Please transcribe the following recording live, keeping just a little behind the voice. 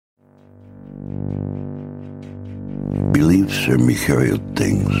Beliefs are mercurial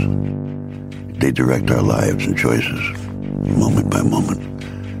things. They direct our lives and choices, moment by moment.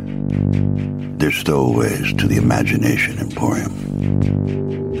 They're stowaways to the imagination emporium.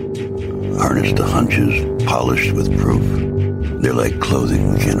 Harnessed to hunches, polished with proof. They're like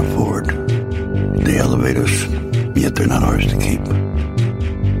clothing we can't afford. They elevate us, yet they're not ours to keep.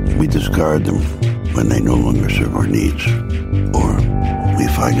 We discard them when they no longer serve our needs, or we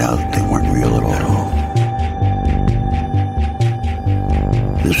find out they weren't real at all.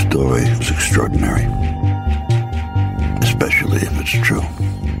 This story is extraordinary, especially if it's true.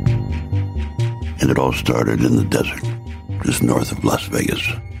 And it all started in the desert, just north of Las Vegas.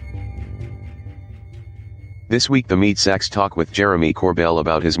 This week the Meat Sacks talk with Jeremy Corbell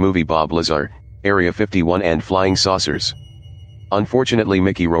about his movie Bob Lazar, Area 51 and Flying Saucers. Unfortunately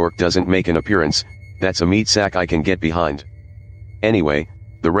Mickey Rourke doesn't make an appearance. That's a meat sack I can get behind. Anyway,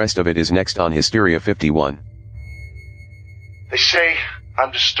 the rest of it is next on Hysteria 51. They say I'm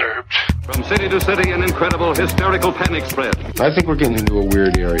disturbed. From city to city, an incredible hysterical panic spread. I think we're getting into a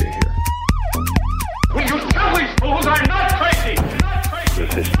weird area here. Will you tell these fools I'm not crazy? Not crazy.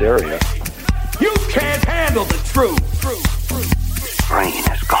 This hysteria. You can't handle the truth. Brain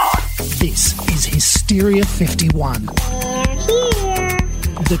is gone. This is Hysteria 51. We're here.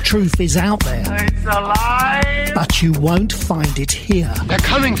 The truth is out there. It's alive. But you won't find it here. They're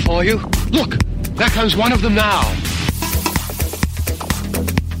coming for you. Look, there comes one of them now.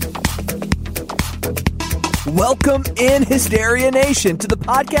 Welcome in, Hysteria Nation, to the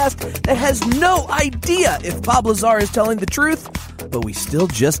podcast that has no idea if Bob Lazar is telling the truth, but we still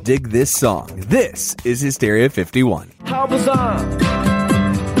just dig this song. This is Hysteria 51. Bob Lazar,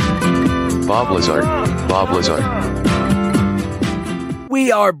 Bob Lazar.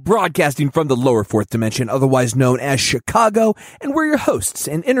 We are broadcasting from the lower fourth dimension, otherwise known as Chicago, and we're your hosts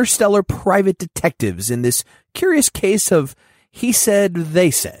and interstellar private detectives in this curious case of he said, they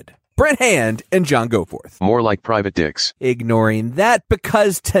said. Brent Hand and John Goforth. More like private dicks. Ignoring that,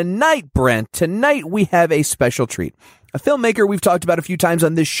 because tonight we have a special treat. A filmmaker we've talked about a few times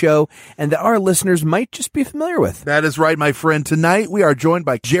on this show and that our listeners might just be familiar with. That is right, my friend. Tonight we are joined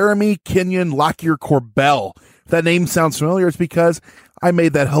by Jeremy Kenyon Lockyer Corbell. If that name sounds familiar, it's because I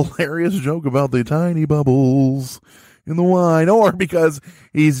made that hilarious joke about the tiny bubbles in the wine, or because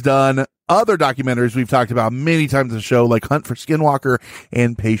he's done other documentaries we've talked about many times on the show, like Hunt for Skinwalker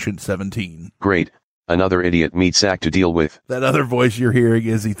and Patient 17. Great. Another idiot meat sack to deal with. That other voice you're hearing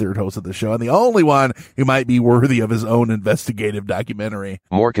is the third host of the show, and the only one who might be worthy of his own investigative documentary.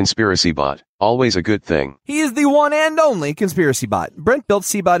 More conspiracy bot. Always a good thing. He is the one and only conspiracy bot. Brent built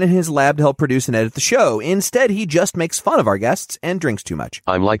Seabot in his lab to help produce and edit the show. Instead, he just makes fun of our guests and drinks too much.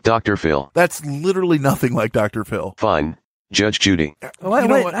 I'm like Dr. Phil. That's literally nothing like Dr. Phil. Fine. Judge Judy. I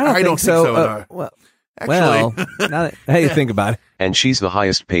don't think so. Now you think about it. And she's the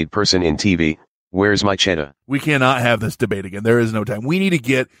highest paid person in TV. Where's my cheddar? We cannot have this debate again. There is no time. We need to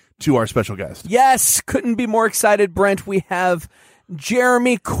get to our special guest. Yes, couldn't be more excited, Brent. We have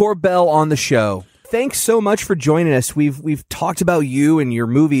Jeremy Corbell on the show. Thanks so much for joining us. We've talked about you and your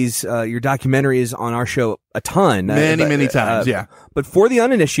movies, your documentaries on our show a ton. Many times, yeah. But for the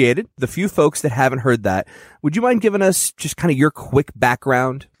uninitiated, the few folks that haven't heard that, would you mind giving us just kind of your quick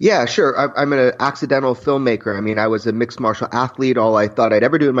background? Yeah, sure. I'm an accidental filmmaker. I mean, I was a mixed martial athlete. All I thought I'd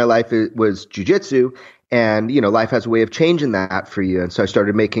ever do in my life was jiu-jitsu. And, life has a way of changing that for you. And so I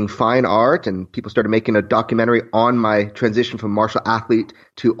started making fine art, and people started making a documentary on my transition from martial athlete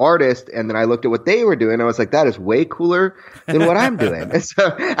to artist. And then I looked at what they were doing. And I was like, that is way cooler than what I'm doing. And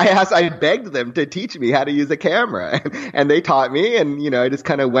so I begged them to teach me how to use a camera. And they taught me. And, I just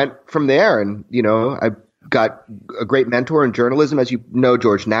kind of went from there. And, I got a great mentor in journalism. As you know,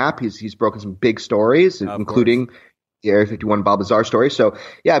 George Knapp, he's broken some big stories, including the Area 51 Bob Lazar story. So,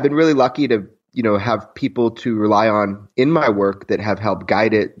 yeah, I've been really lucky to have people to rely on in my work that have helped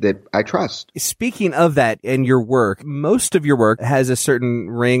guide it that I trust. Speaking of that and your work, most of your work has a certain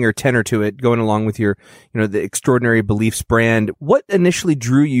ring or tenor to it going along with your, the Extraordinary Beliefs brand. What initially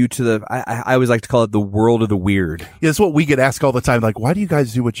drew you to I always like to call it the world of the weird? Yeah, it's what we get asked all the time. Like, why do you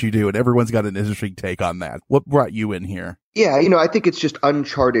guys do what you do? And everyone's got an interesting take on that. What brought you in here? Yeah, I think it's just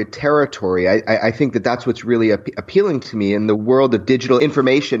uncharted territory. I think that's what's really appealing to me in the world of digital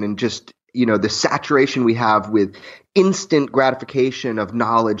information and just, the saturation we have with instant gratification of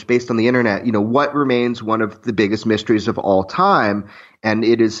knowledge based on the internet. What remains one of the biggest mysteries of all time? And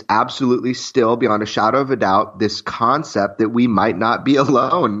it is absolutely still, beyond a shadow of a doubt, this concept that we might not be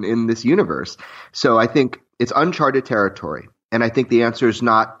alone in this universe. So I think it's uncharted territory. And I think the answer is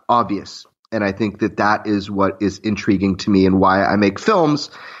not obvious. And I think that is what is intriguing to me and why I make films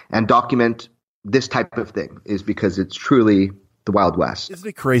and document this type of thing is because it's truly the Wild West. Isn't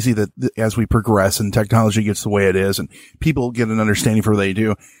it crazy that as we progress and technology gets the way it is and people get an understanding for what they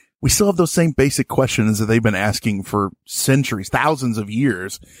do, we still have those same basic questions that they've been asking for centuries, thousands of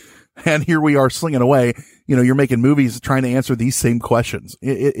years. And here we are slinging away. You know, you're making movies trying to answer these same questions.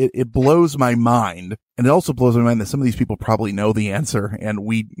 It blows my mind. And it also blows my mind that some of these people probably know the answer and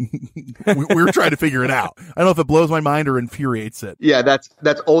we're trying to figure it out. I don't know if it blows my mind or infuriates it. Yeah, that's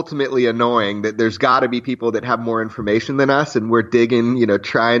ultimately annoying that there's got to be people that have more information than us and we're digging,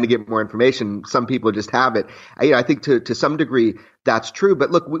 trying to get more information. Some people just have it. I think to some degree that's true.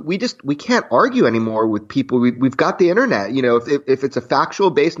 But look, we can't argue anymore with people. We've got the internet. If it's a factual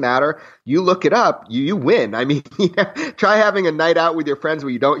based matter, you look it up, you win. I mean, try having a night out with your friends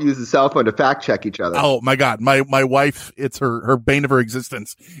where you don't use the cell phone to fact check each other. Oh my God. My wife, it's her bane of her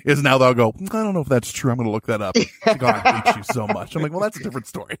existence is now they'll go, I don't know if that's true. I'm going to look that up. God, I hate you so much. I'm like, well, that's a different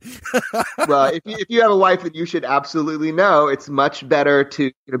story. Well, if you have a wife that you should absolutely know, it's much better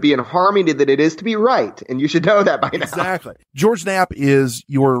to be in harmony than it is to be right. And you should know that by now. Exactly. George Knapp is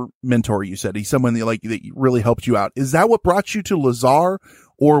your mentor, you said. He's someone that really helped you out. Is that what brought you to Lazar?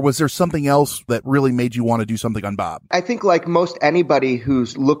 Or was there something else that really made you want to do something on Bob? I think like most anybody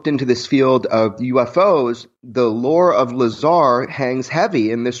who's looked into this field of UFOs, the lore of Lazar hangs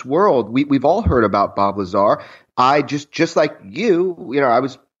heavy in this world. We've all heard about Bob Lazar. I just like you, I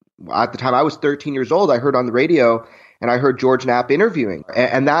was at the time I was 13 years old. I heard on the radio and I heard George Knapp interviewing,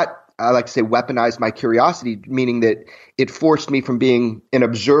 and that, I like to say, weaponized my curiosity, meaning that it forced me from being an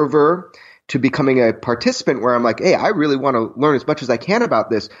observer to becoming a participant where I'm like, hey, I really want to learn as much as I can about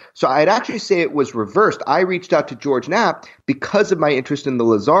this. So I'd actually say it was reversed. I reached out to George Knapp because of my interest in the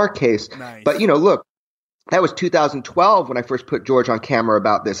Lazar case. Nice. But, look, that was 2012 when I first put George on camera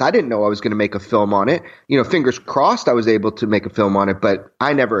about this. I didn't know I was going to make a film on it. Fingers crossed I was able to make a film on it, but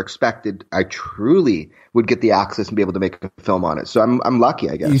I never expected I truly would get the access and be able to make a film on it. So I'm lucky,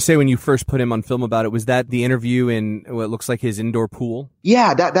 I guess. You say when you first put him on film about it, was that the interview in what looks like his indoor pool?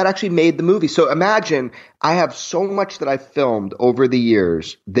 Yeah, that actually made the movie. So imagine I have so much that I've filmed over the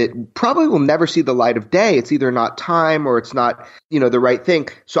years that probably will never see the light of day. It's either not time or it's not, the right thing.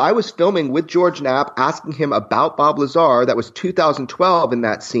 So I was filming with George Knapp, asking him about Bob Lazar. That was 2012 in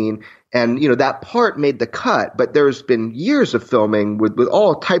that scene. And, that part made the cut, but there's been years of filming with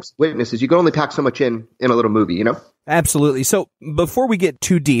all types of witnesses. You can only pack so much in a little movie, Absolutely. So before we get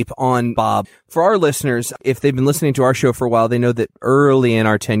too deep on Bob, for our listeners, if they've been listening to our show for a while, they know that early in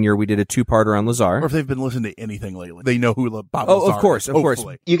our tenure, we did a two-parter on Lazar. Or if they've been listening to anything lately, they know who Bob Lazar is. Of course.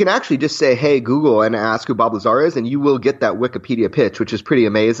 You can actually just say, hey, Google, and ask who Bob Lazar is, and you will get that Wikipedia pitch, which is pretty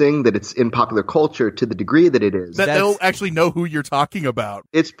amazing that it's in popular culture to the degree that it is. They'll actually know who you're talking about.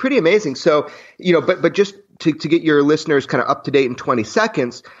 It's pretty amazing. So, but just to get your listeners kind of up to date in 20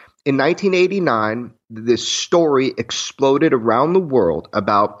 seconds, in 1989, this story exploded around the world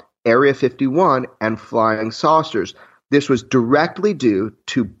about Area 51 and flying saucers. This was directly due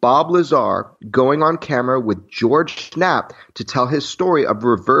to Bob Lazar going on camera with George Knapp to tell his story of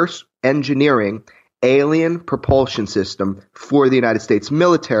reverse engineering alien propulsion system for the United States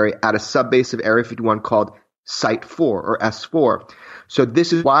military at a subbase of Area 51 called Site 4 or S4. So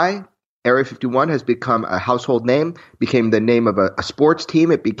this is why Area 51 has become a household name, became the name of a sports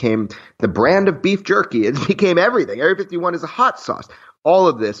team. It became the brand of beef jerky. It became everything. Area 51 is a hot sauce. All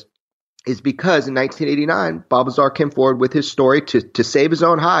of this is because in 1989, Bob Lazar came forward with his story to save his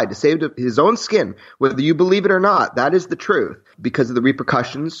own hide, to save his own skin, whether you believe it or not. That is the truth because of the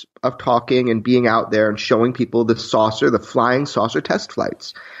repercussions of talking and being out there and showing people the flying saucer test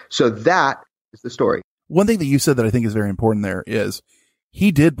flights. So that is the story. One thing that you said that I think is very important there is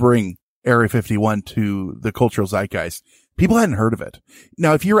he did bring Area 51 to the cultural zeitgeist. People hadn't heard of it.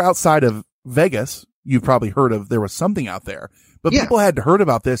 Now, if you're outside of Vegas, you've probably heard of there was something out there, but people hadn't heard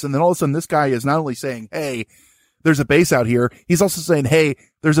about this. And then all of a sudden this guy is not only saying, hey, there's a base out here. He's also saying, hey,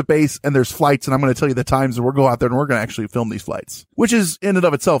 there's a base and there's flights. And I'm going to tell you the times and we'll go out there and we're going to actually film these flights, which is in and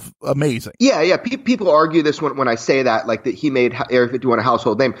of itself amazing. Yeah. People argue this when I say that, like that he made Area 51 a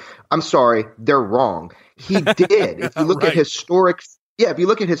household name. I'm sorry. They're wrong. He did. If you look at if you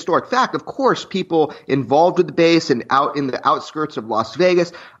look at historic fact, of course, people involved with the base and out in the outskirts of Las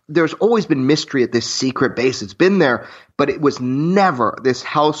Vegas, there's always been mystery at this secret base. It's been there, but it was never this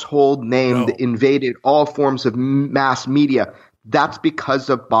household name that invaded all forms of mass media. That's because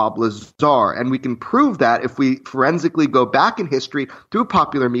of Bob Lazar. And we can prove that if we forensically go back in history through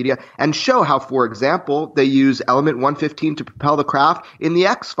popular media and show how, for example, they use element 115 to propel the craft in the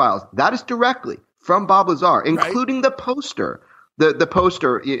X-Files. That is directly from Bob Lazar, including the poster. The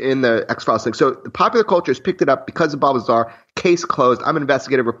poster in the X-Files thing. So the popular culture has picked it up because of Bob Lazar. case closed. I'm an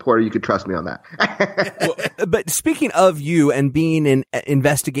investigative reporter. You could trust me on that. But speaking of you and being an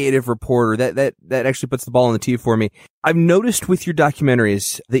investigative reporter, that actually puts the ball on the tee for me. I've noticed with your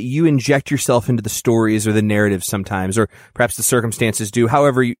documentaries that you inject yourself into the stories or the narrative sometimes, or perhaps the circumstances do,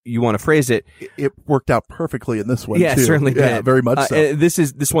 however you want to phrase it. It worked out perfectly in this one, yeah, too. Certainly yeah, did. very much so.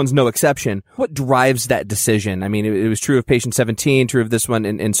 This one's no exception. What drives that decision? I mean, it was true of Patient 17, true of this one,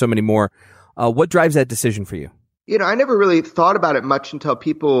 and so many more. What drives that decision for you? I never really thought about it much until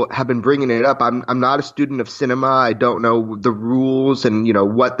people have been bringing it up. I'm not a student of cinema. I don't know the rules and,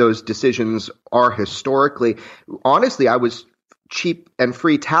 what those decisions are historically. Honestly, I was cheap and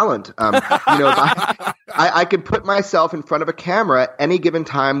free talent. I could put myself in front of a camera at any given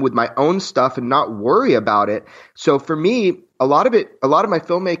time with my own stuff and not worry about it. So for me, a lot of my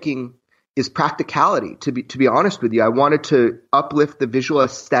filmmaking is practicality, to be honest with you. I wanted to uplift the visual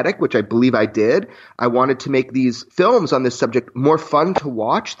aesthetic, which I believe I did. I wanted to make these films on this subject more fun to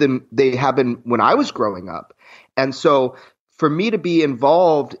watch than they have been when I was growing up. And so for me to be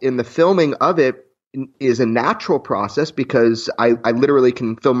involved in the filming of it is a natural process because I literally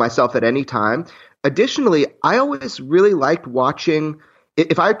can film myself at any time. Additionally, I always really liked watching –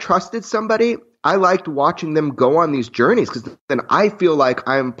 if I trusted somebody – I liked watching them go on these journeys because then I feel like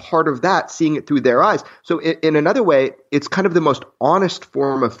I'm part of that, seeing it through their eyes. So in another way, it's kind of the most honest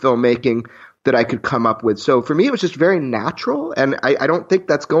form of filmmaking that I could come up with. So for me, it was just very natural, and I don't think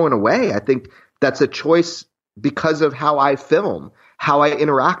that's going away. I think that's a choice because of how I film, how I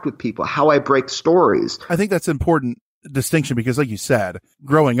interact with people, how I break stories. I think that's important distinction because, like you said,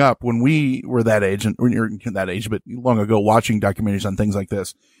 growing up when we were that age, and when you're that age, but long ago, watching documentaries on things like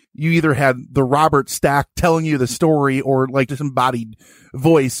this, you either had the Robert Stack telling you the story or like disembodied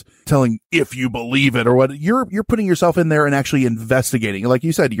voice telling if you believe it or what. You're putting yourself in there and actually investigating. Like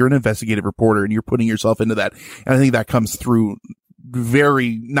you said, you're an investigative reporter and you're putting yourself into that. And I think that comes through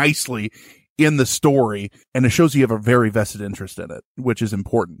very nicely in the story, and it shows you have a very vested interest in it, which is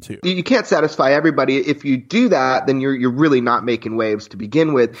important too. You can't satisfy everybody. If you do that, then you're really not making waves to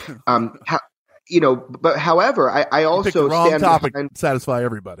begin with. But however, I also stand behind satisfy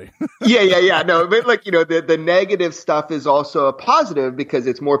everybody. Yeah. No, but the negative stuff is also a positive because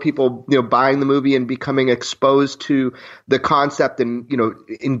it's more people, buying the movie and becoming exposed to the concept and,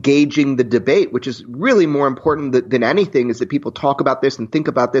 engaging the debate, which is really more important than anything is that people talk about this and think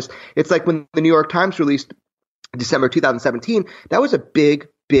about this. It's like when the New York Times released December 2017, that was a big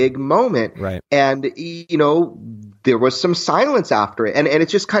moment. Right. And, there was some silence after it. And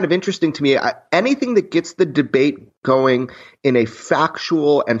it's just kind of interesting to me. Anything that gets the debate going in a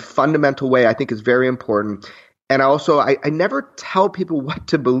factual and fundamental way, I think is very important. And also, I never tell people what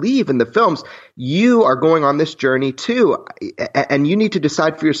to believe in the films. You are going on this journey too, and you need to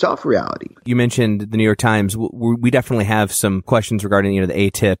decide for yourself reality. You mentioned the New York Times. We definitely have some questions regarding,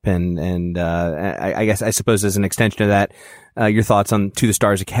 the ATIP and I suppose as an extension of that, your thoughts on To the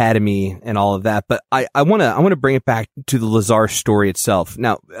Stars Academy and all of that. But I want to bring it back to the Lazar story itself.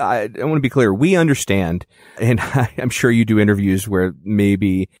 Now, I want to be clear. We understand, and I'm sure you do interviews where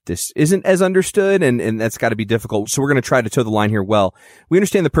maybe this isn't as understood, and that's got to be difficult. So we're going to try to toe the line here well. We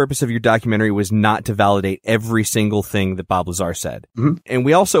understand the purpose of your documentary was not to validate every single thing that Bob Lazar said. Mm-hmm. And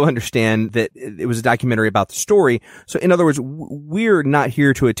we also understand that it was a documentary about the story. So in other words, we're not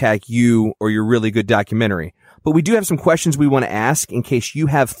here to attack you or your really good documentary. But we do have some questions we want to ask in case you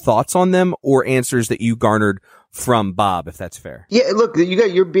have thoughts on them or answers that you garnered from Bob, if that's fair. Yeah, look,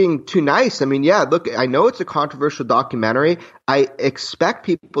 you're being too nice. I mean, yeah, look, I know it's a controversial documentary. I expect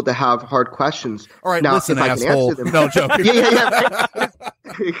people to have hard questions. All right, now, listen, if asshole. I can answer them, no, joking. Yeah.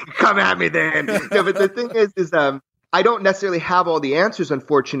 Come at me then. No, but the thing is I don't necessarily have all the answers,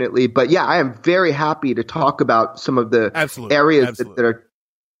 unfortunately. But yeah, I am very happy to talk about some of the areas that are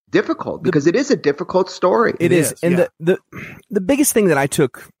difficult because it is a difficult story. It is. And yeah. the biggest thing that I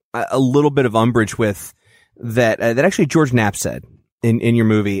took a little bit of umbrage with that actually George Knapp said in your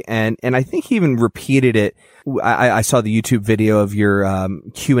movie, and I think he even repeated it. I saw the YouTube video of your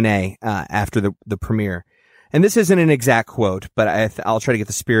Q&A after the premiere, and this isn't an exact quote, but I'll try to get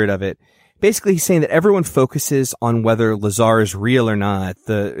the spirit of it. Basically, he's saying that everyone focuses on whether Lazar is real or not,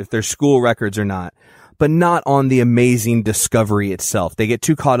 if there's school records or not, but not on the amazing discovery itself. They get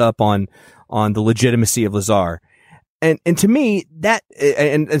too caught up on the legitimacy of Lazar. And to me, that,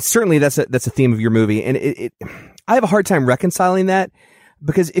 and certainly that's a theme of your movie. And I have a hard time reconciling that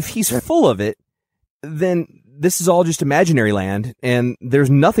because if he's full of it, then this is all just imaginary land and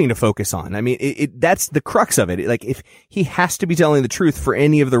there's nothing to focus on. I mean, that's the crux of it. Like if he has to be telling the truth for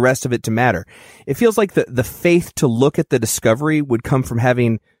any of the rest of it to matter, it feels like the faith to look at the discovery would come from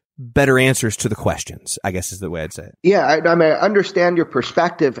having better answers to the questions, I guess is the way I'd say it. Yeah, I mean, I understand your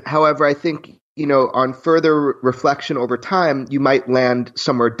perspective. However, I think, on further reflection over time, you might land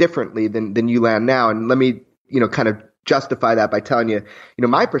somewhere differently than you land now. And let me, kind of justify that by telling you,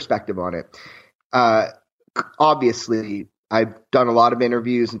 my perspective on it. Obviously, I've done a lot of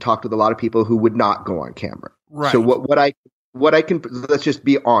interviews and talked with a lot of people who would not go on camera. Right. So what I can, let's just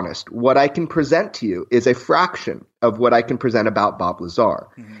be honest, what I can present to you is a fraction of what I can present about Bob Lazar.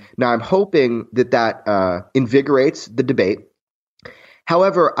 Mm-hmm. Now, I'm hoping that invigorates the debate.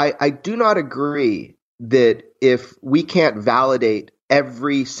 However, I do not agree that if we can't validate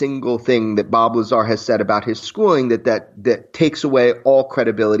every single thing that Bob Lazar has said about his schooling, that takes away all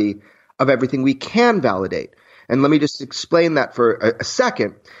credibility of everything we can validate. And let me just explain that for a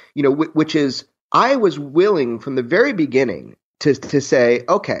second, which is I was willing from the very beginning to say,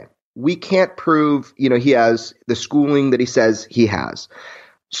 okay, we can't prove, he has the schooling that he says he has.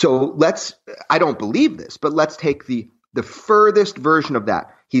 So I don't believe this, but let's take the furthest version of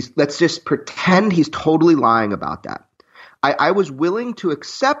that. Let's just pretend he's totally lying about that. I was willing to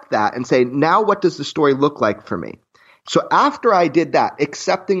accept that and say, now what does the story look like for me? So after I did that,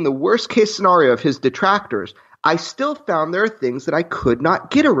 accepting the worst case scenario of his detractors, I still found there are things that I could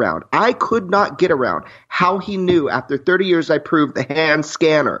not get around. I could not get around how he knew after 30 years I proved the hand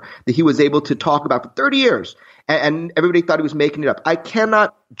scanner that he was able to talk about for 30 years. And everybody thought he was making it up. I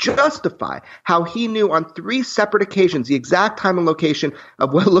cannot justify how he knew on 3 separate occasions the exact time and location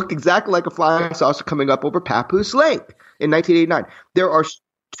of what looked exactly like a flying saucer coming up over Papoose Lake in 1989. There are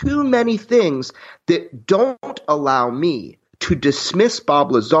too many things that don't allow me to dismiss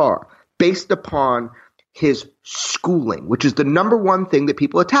Bob Lazar based upon his schooling, which is the number one thing that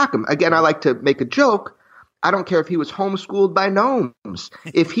people attack him. Again, I like to make a joke. I don't care if he was homeschooled by gnomes.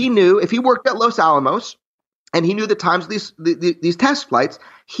 If he worked at Los Alamos and he knew the times of these test flights,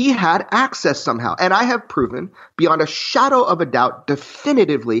 he had access somehow. And I have proven beyond a shadow of a doubt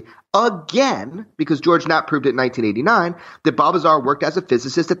definitively again, because George Knapp proved it in 1989, that Bob Lazar worked as a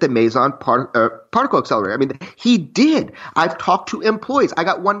physicist at the Meson Particle Accelerator. I mean, he did. I've talked to employees. I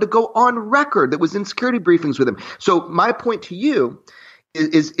got one to go on record that was in security briefings with him. So my point to you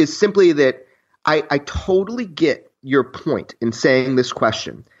is simply that I totally get your point in saying this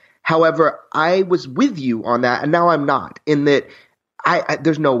question. However, I was with you on that, and now I'm not, in that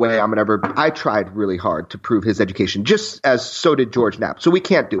there's no way I'm going to I tried really hard to prove his education, just as so did George Knapp. So we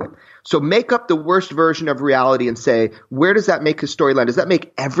can't do it. So make up the worst version of reality and say, where does that make his story land? Does that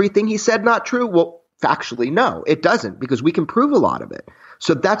make everything he said not true? Well, factually, no, it doesn't, because we can prove a lot of it.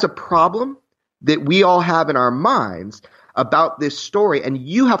 So that's a problem that we all have in our minds about this story, and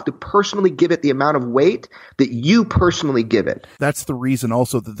you have to personally give it the amount of weight that you personally give it. That's the reason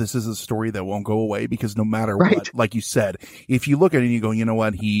also that this is a story that won't go away, because no matter what, like you said, if you look at it and you go, you know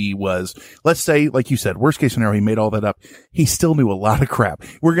what, he was, let's say, like you said, worst case scenario, he made all that up. He still knew a lot of crap.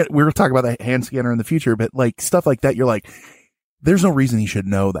 We're going to talk about the hand scanner in the future, but like stuff like that, you're like, there's no reason he should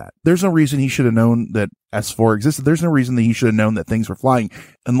know that. There's no reason he should have known that S4 existed. There's no reason that he should have known that things were flying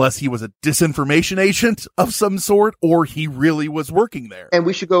unless he was a disinformation agent of some sort or he really was working there. And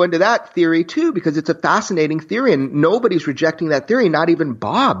we should go into that theory too, because it's a fascinating theory and nobody's rejecting that theory, not even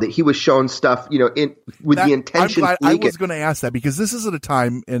Bob, that he was shown stuff, with the intention. I was going to ask that because this is at a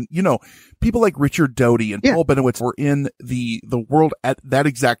time, and people like Richard Doty and Paul Benowitz were in the world at that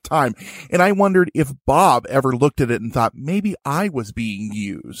exact time. And I wondered if Bob ever looked at it and thought, maybe I was being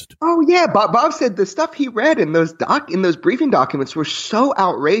used. Oh yeah. Bob said the stuff he read in those briefing documents were so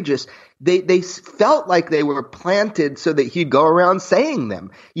outrageous. They felt like they were planted so that he'd go around saying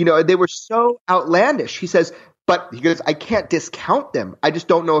them. They were so outlandish. He says, but he goes, I can't discount them. I just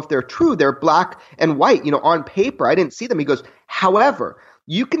don't know if they're true. They're black and white, on paper. I didn't see them. He goes, however,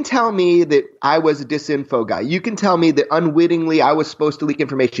 you can tell me that I was a disinfo guy. You can tell me that unwittingly I was supposed to leak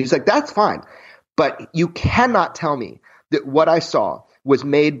information. He's like, that's fine. But you cannot tell me that what I saw was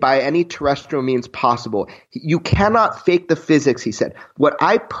made by any terrestrial means possible. You cannot fake the physics, he said. What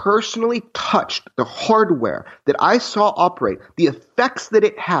I personally touched, the hardware that I saw operate, the effects that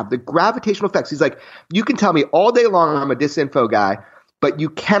it had, the gravitational effects. He's like, you can tell me all day long I'm a disinfo guy, but you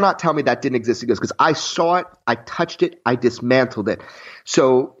cannot tell me that didn't exist. He goes, because I saw it, I touched it, I dismantled it.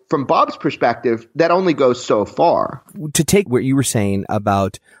 So from Bob's perspective, that only goes so far. To take what you were saying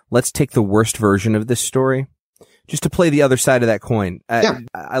about, let's take the worst version of this story, just to play the other side of that coin.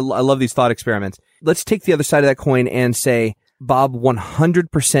 I love these thought experiments. Let's take the other side of that coin and say Bob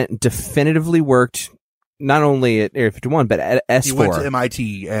 100% definitively worked not only at Area 51, but at S4. He went to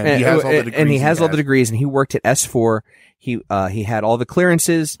MIT and he has all the degrees. And he has all the degrees, and he worked at S4. He had all the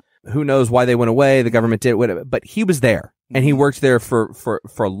clearances. Who knows why they went away? The government did, whatever. But he was there. and he worked there for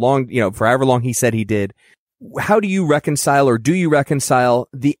a long, for however long he said he did. How do you reconcile, or do you reconcile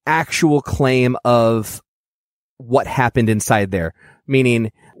the actual claim of what happened inside there?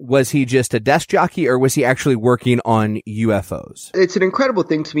 Meaning, was he just a desk jockey, or was he actually working on UFOs? It's an incredible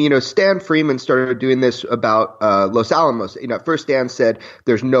thing to me. Stan Freeman started doing this about Los Alamos. At first Stan said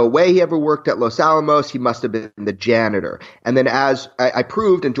there's no way he ever worked at Los Alamos. He must have been the janitor. And then as I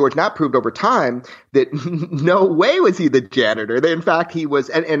proved, and George Knapp proved over time, that no way was he the janitor. That in fact he was,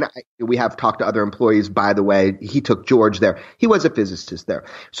 and we have talked to other employees, by the way, he took George there. He was a physicist there.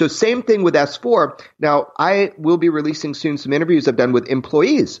 So same thing with S4. Now, I will be releasing soon some interviews I've done with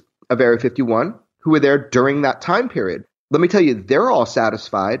employees of Area 51 who were there during that time period. Let me tell you, they're all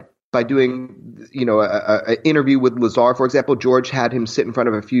satisfied by doing, an interview with Lazar. For example, George had him sit in front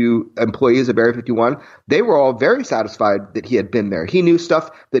of a few employees of Area 51. They were all very satisfied that he had been there. He knew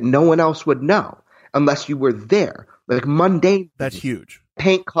stuff that no one else would know unless you were there, like mundane. That's huge.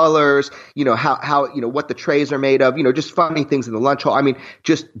 Paint colors, how what the trays are made of, just funny things in the lunch hall. I mean,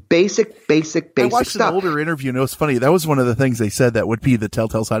 just basic I watched stuff. An older interview, and it was funny. That was one of the things they said that would be the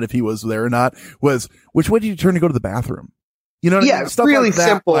telltale sign if he was there or not, was which way did you turn to go to the bathroom? You know what I mean? Stuff really like that,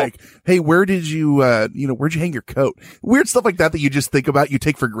 simple. Like, hey, where did you, where'd you hang your coat? Weird stuff like that you just think about, you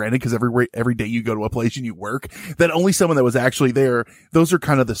take for granted because every day you go to a place and you work, that only someone that was actually there, those are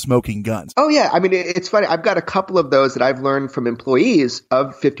kind of the smoking guns. Oh, yeah. I mean, it's funny. I've got a couple of those that I've learned from employees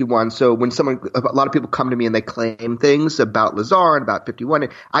of 51. So when a lot of people come to me and they claim things about Lazar and about 51,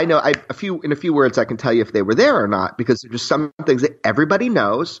 and I know in a few words, I can tell you if they were there or not, because there's just some things that everybody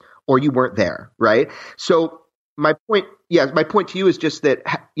knows or you weren't there, right? So my point to you is just that,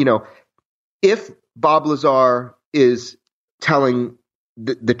 if Bob Lazar is telling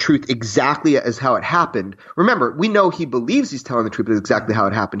the truth exactly as how it happened, remember, we know he believes he's telling the truth exactly how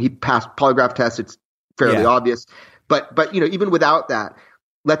it happened. He passed polygraph tests. It's fairly obvious. But even without that,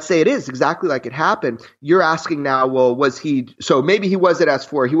 let's say it is exactly like it happened. You're asking now, well, so maybe he was at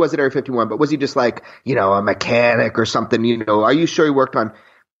S4, he was at Area 51, but was he just like, a mechanic or something? Are you sure he worked on,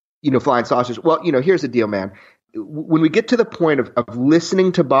 flying saucers? Well, here's the deal, man. When we get to the point of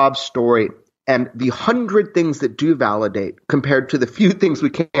listening to Bob's story and the 100 things that do validate compared to the few things we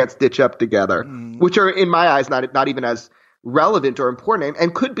can't stitch up together, which are in my eyes not even as relevant or important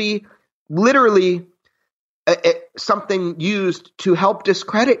and could be literally something used to help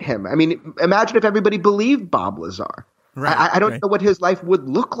discredit him. I mean, imagine if everybody believed Bob Lazar. Right, I don't know what his life would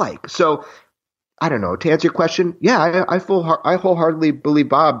look like. So I don't know. To answer your question, yeah, I wholeheartedly believe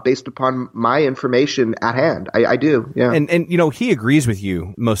Bob based upon my information at hand. I do, yeah. And he agrees with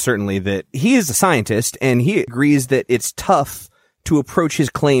you most certainly that he is a scientist, and he agrees that it's tough to approach his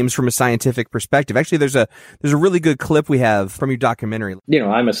claims from a scientific perspective. Actually, there's a really good clip we have from your documentary.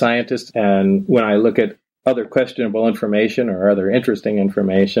 I'm a scientist, and when I look at other questionable information or other interesting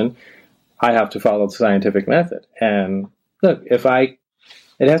information, I have to follow the scientific method. And look,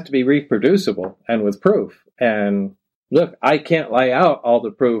 it has to be reproducible and with proof. And look, I can't lay out all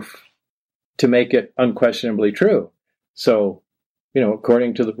the proof to make it unquestionably true. So,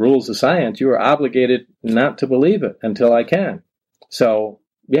 according to the rules of science, you are obligated not to believe it until I can. So,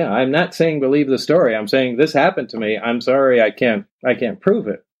 yeah, I'm not saying believe the story. I'm saying this happened to me. I'm sorry, I can't prove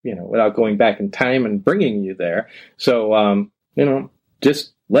it, without going back in time and bringing you there. So,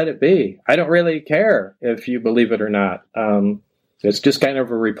 just let it be. I don't really care if you believe it or not. It's just kind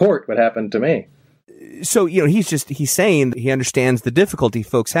of a report what happened to me. So, he's saying that he understands the difficulty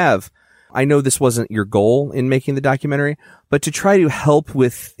folks have. I know this wasn't your goal in making the documentary, but to try to help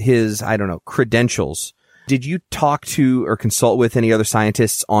with his, credentials, did you talk to or consult with any other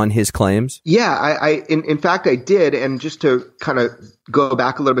scientists on his claims? Yeah, in fact, I did. And just to kind of go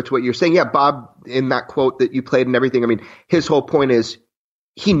back a little bit to what you're saying, yeah, Bob, in that quote that you played and everything, I mean, his whole point is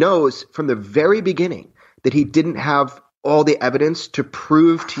he knows from the very beginning that he didn't have all the evidence to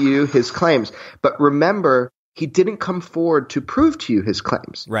prove to you his claims. But remember, he didn't come forward to prove to you his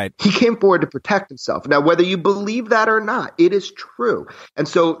claims. Right. He came forward to protect himself. Now, whether you believe that or not, it is true. And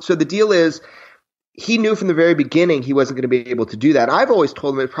so the deal is, he knew from the very beginning he wasn't going to be able to do that. I've always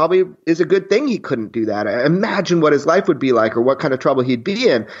told him it probably is a good thing he couldn't do that. Imagine what his life would be like or what kind of trouble he'd be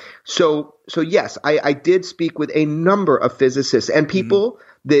in. So yes, I did speak with a number of physicists and people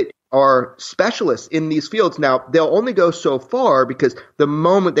that are specialists in these fields. Now, they'll only go so far because the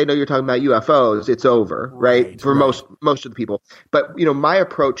moment they know you're talking about UFOs, it's over, right? For most of the people. But, my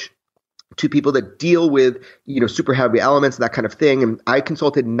approach to people that deal with, super heavy elements and that kind of thing, and I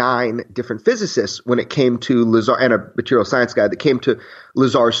consulted 9 different physicists when it came to Lazar, and a material science guy that came to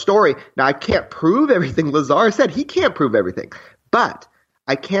Lazar's story. Now, I can't prove everything Lazar said. He can't prove everything. But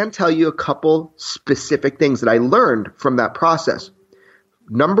I can tell you a couple specific things that I learned from that process.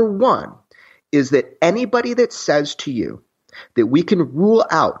 Number one is that anybody that says to you that we can rule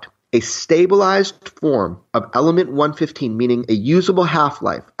out a stabilized form of element 115, meaning a usable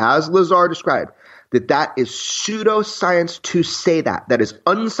half-life, as Lazar described, that is pseudoscience to say that. That is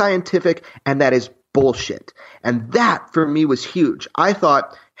unscientific, and that is bullshit. And that, for me, was huge. I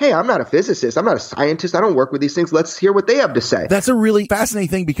thought, hey, I'm not a physicist. I'm not a scientist. I don't work with these things. Let's hear what they have to say. That's a really fascinating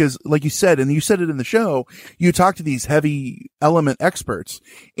thing because, like you said, and you said it in the show, you talk to these heavy element experts.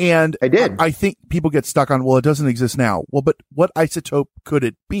 And I did. I think people get stuck on, well, it doesn't exist now. Well, but what isotope could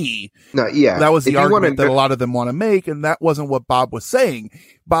it be? No, yeah. That was the argument that a lot of them want to make, and that wasn't what Bob was saying.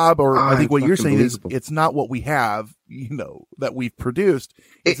 Bob, or I think what you're saying is it's not what we have, that we've produced.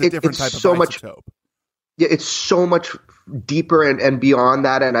 It's a different type of isotope. Yeah, it's so much deeper and beyond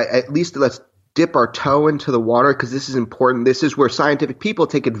that. And at least let's dip our toe into the water because this is important. This is where scientific people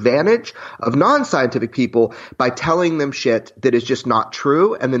take advantage of non-scientific people by telling them shit that is just not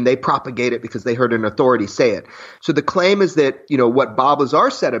true. And then they propagate it because they heard an authority say it. So the claim is that, what Bob Lazar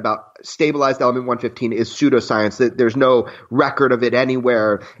said about stabilized element 115 is pseudoscience, that there's no record of it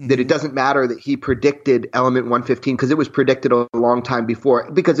anywhere, that it doesn't matter that he predicted element 115 because it was predicted a long time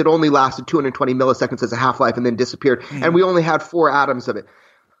before because it only lasted 220 milliseconds as a half-life and then disappeared. And we only had 4 atoms of it.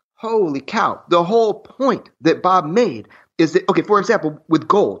 Holy cow. The whole point that Bob made is that, okay, for example, with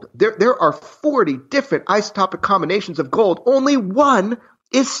gold, there are 40 different isotopic combinations of gold. Only one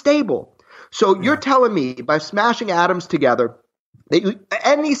is stable. So you're telling me by smashing atoms together,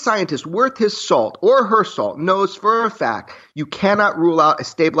 any scientist worth his salt or her salt knows for a fact you cannot rule out a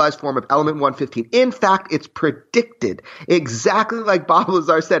stabilized form of element 115. In fact, it's predicted exactly like Bob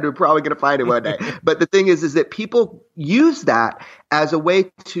Lazar said. We're probably going to find it one day. But the thing is that people use that as a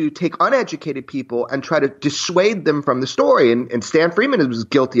way to take uneducated people and try to dissuade them from the story. And Stan Freeman was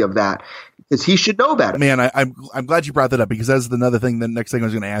guilty of that because he should know better. Man, I'm glad you brought that up because that's another thing. The next thing I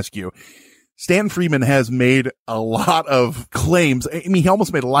was going to ask you. Stan Freeman has made a lot of claims. I mean, he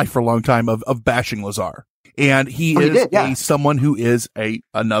almost made a life for a long time of bashing Lazar. And he is someone who is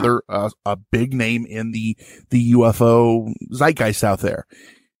another big name in the UFO zeitgeist out there.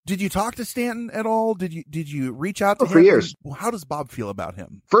 Did you talk to Stanton at all? Did you reach out to him? For years. How does Bob feel about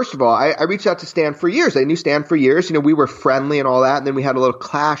him? First of all, I reached out to Stan for years. I knew Stan for years. We were friendly and all that. And then we had a little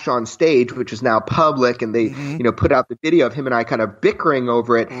clash on stage, which is now public. And they, put out the video of him and I kind of bickering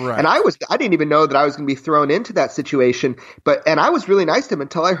over it. Right. And I didn't even know that I was going to be thrown into that situation. And I was really nice to him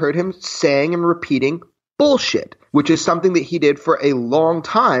until I heard him saying and repeating bullshit, which is something that he did for a long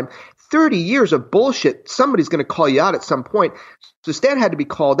time. 30 years of bullshit. Somebody's going to call you out at some point. So Stan had to be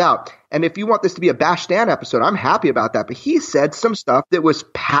called out. And if you want this to be a Bash Stan episode, I'm happy about that. But he said some stuff that was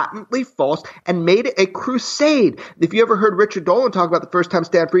patently false and made it a crusade. If you ever heard Richard Dolan talk about the first time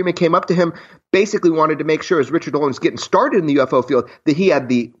Stan Freeman came up to him, basically wanted to make sure as Richard Dolan was getting started in the UFO field that he had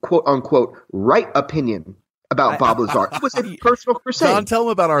the quote unquote right opinion about Bob Lazar. It was a personal crusade. John, tell him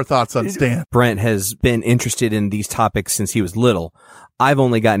about our thoughts on Stan. Brent has been interested in these topics since he was little. I've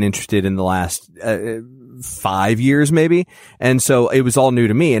only gotten interested in the last 5 years, maybe. And so it was all new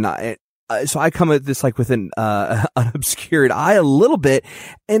to me. And so I come at this like with an obscured eye a little bit.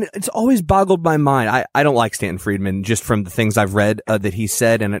 And it's always boggled my mind. I don't like Stanton Friedman just from the things I've read that he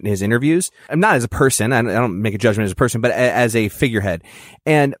said in his interviews. I'm not as a person. I don't make a judgment as a person, but as a figurehead.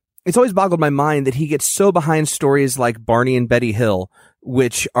 And it's always boggled my mind that he gets so behind stories like Barney and Betty Hill,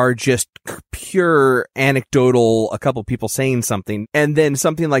 which are just pure anecdotal, a couple people saying something, and then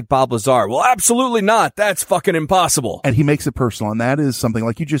something like Bob Lazar. Well, absolutely not. That's fucking impossible. And he makes it personal. And that is something,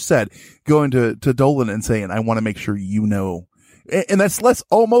 like you just said, going to Dolan and saying, I want to make sure you know. And that's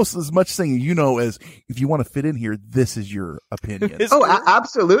almost as much saying, as if you want to fit in here, this is your opinion.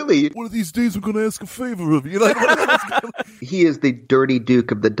 Absolutely. One of these days, I'm going to ask a favor of you. He is the dirty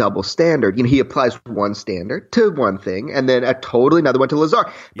Duke of the double standard. He applies one standard to one thing and then a totally another one to Lazar.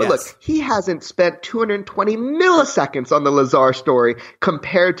 But look, he hasn't spent 220 milliseconds on the Lazar story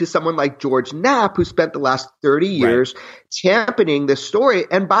compared to someone like George Knapp, who spent the last 30 years championing this story.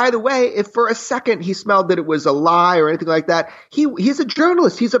 And by the way, if for a second he smelled that it was a lie or anything like that, he's a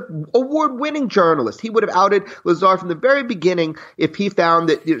journalist. He's an award-winning journalist. He would have outed Lazar from the very beginning if he found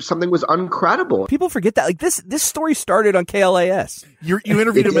that something was uncredible. People forget that. Like this story started on KLAS. You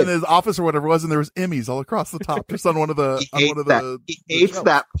interviewed him in his office or whatever it was, and there was Emmys all across the top, just on one of the. He hates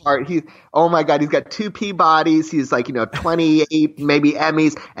that part. Oh my God, he's got 2 Peabodys. He's like 28 maybe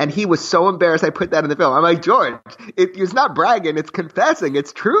Emmys, and he was so embarrassed. I put that in the film. I'm like, George, it's not bragging, it's confessing.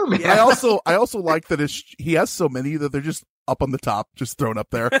 It's true, man. I also like that he has so many that they're just up on the top, just thrown up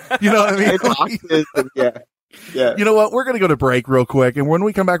there. You know what I mean? Yeah. Yeah. You know what? We're going to go to break real quick. And when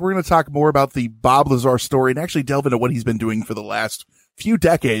we come back, we're going to talk more about the Bob Lazar story and actually delve into what he's been doing for the last few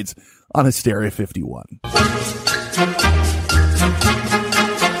decades on Hysteria 51.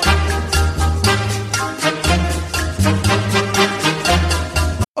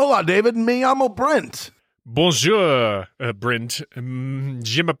 Hola, David. Me llamo Brent. Bonjour, Brent.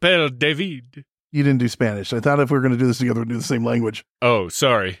 Je m'appelle David. You didn't do Spanish. I thought if we were going to do this together, we'd do the same language. Oh,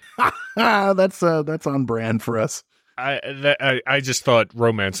 sorry. That's on brand for us. I just thought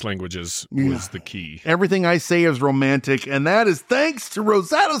romance languages was the key. Everything I say is romantic, and that is thanks to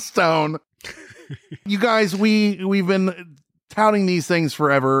Rosetta Stone. You guys, we've been touting these things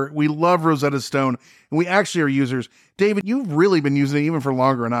forever. We love Rosetta Stone, and we actually are users. David, you've really been using it even for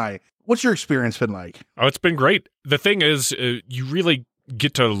longer than I. What's your experience been like? Oh, it's been great. The thing is, you really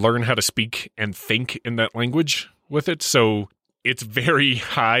get to learn how to speak and think in that language with it. So it's very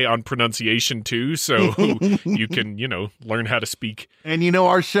high on pronunciation too. So you can, learn how to speak. And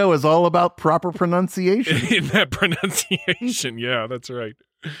our show is all about proper pronunciation. In that pronunciation. Yeah, that's right.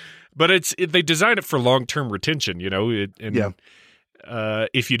 But they design it for long-term retention,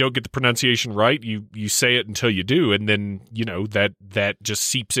 if you don't get the pronunciation right, you say it until you do, and then that just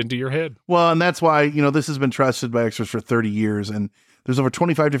seeps into your head. Well, and that's why this has been trusted by experts for 30 years, and there's over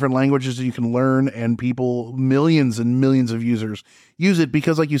 25 different languages that you can learn, and people, millions and millions of users use it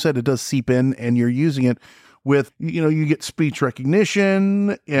because, like you said, it does seep in, and you're using it with you get speech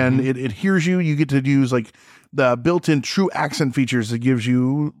recognition, and it hears you. You get to use like the built-in true accent features that gives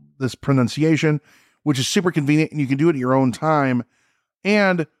you this pronunciation, which is super convenient, and you can do it at your own time.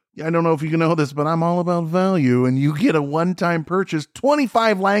 And I don't know if you know this, but I'm all about value, and you get a one-time purchase,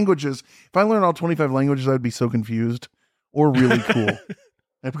 25 languages. If I learned all 25 languages, I'd be so confused or really cool. I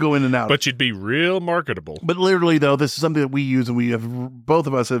have to go in and out. But you'd be real marketable. But literally, though, this is something that we use, and both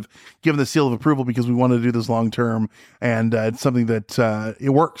of us have given the seal of approval because we want to do this long-term, and it's something that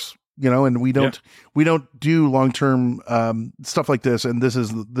it works. And we don't do long-term stuff like this. And this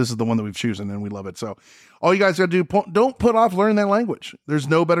is the one that we've chosen, and we love it. So all you guys got to do, don't put off learning that language. There's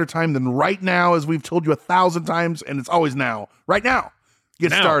no better time than right now, as we've told you 1,000 times, and it's always now. Right now.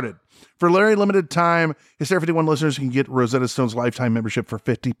 Get started. For a very limited time, Hysteria 51 listeners can get Rosetta Stone's lifetime membership for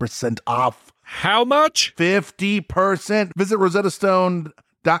 50% off. How much? 50%. Visit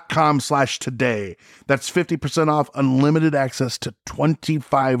rosettastone.com/today. That's 50% off unlimited access to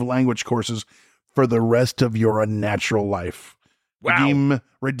 25 language courses for the rest of your unnatural life. Wow.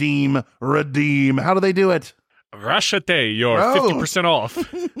 Redeem. How do they do it? Rashate, you're 50% off.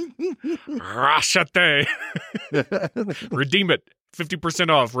 Rashate. Redeem it. 50%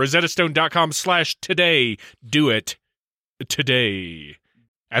 off. rosettastone.com/today. Do it today.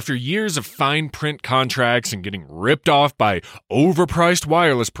 After years of fine print contracts and getting ripped off by overpriced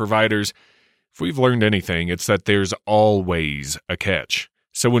wireless providers, if we've learned anything, it's that there's always a catch.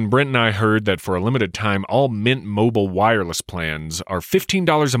 So when Brent and I heard that for a limited time, all Mint Mobile wireless plans are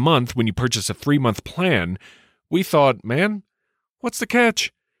 $15 a month when you purchase a 3-month plan, we thought, man, what's the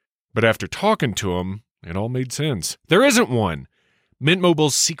catch? But after talking to him, it all made sense. There isn't one. Mint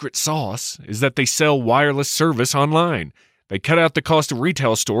Mobile's secret sauce is that they sell wireless service online. They cut out the cost of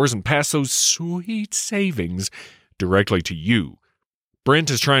retail stores and pass those sweet savings directly to you. Brent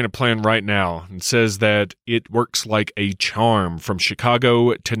is trying a plan right now and says that it works like a charm from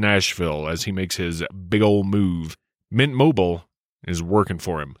Chicago to Nashville as he makes his big ol' move. Mint Mobile is working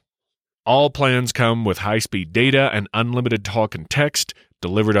for him. All plans come with high-speed data and unlimited talk and text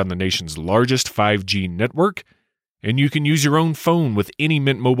delivered on the nation's largest 5G network, and you can use your own phone with any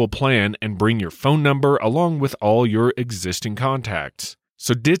Mint Mobile plan and bring your phone number along with all your existing contacts.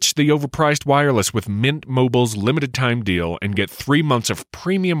 So ditch the overpriced wireless with Mint Mobile's limited time deal and get 3 months of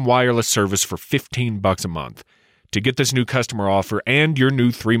premium wireless service for $15 a month. To get this new customer offer and your new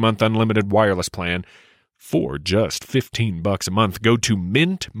 3-month unlimited wireless plan for just $15 a month, go to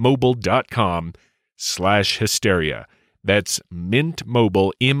mintmobile.com/hysteria. That's Mint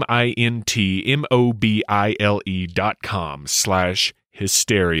Mobile,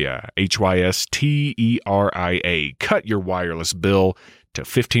 mintmobile.com/hysteria, HYSTERIA. Cut your wireless bill to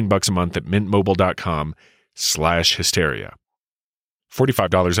 $15 a month at mintmobile.com/hysteria.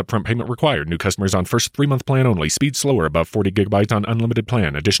 $45 upfront payment required. New customers on first 3-month plan only. Speed slower above 40 gigabytes on unlimited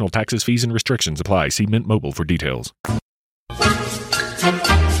plan. Additional taxes, fees, and restrictions apply. See Mint Mobile for details.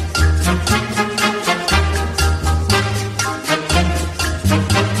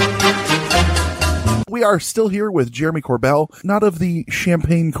 We are still here with Jeremy Corbell, not of the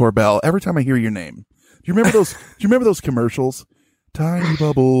Champagne Corbell. Every time I hear your name, do you remember those? Do you remember those commercials? Tiny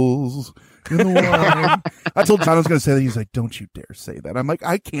bubbles in the wine. I told John I was going to say that. He's like, don't you dare say that. I'm like,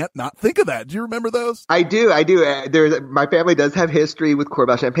 I can't not think of that. Do you remember those? I do. My family does have history with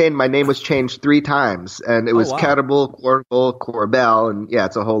Corbel Champagne. My name was changed 3 times, and it was Catterbull, Corbel, Corbel, and yeah,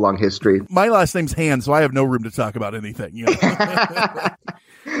 it's a whole long history. My last name's Hand, so I have no room to talk about anything. You know?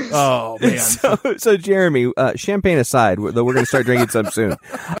 Oh, man. So Jeremy, champagne aside, though we're going to start drinking some soon.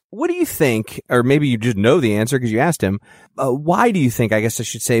 What do you think, or maybe you just know the answer because you asked him, why do you think, I guess I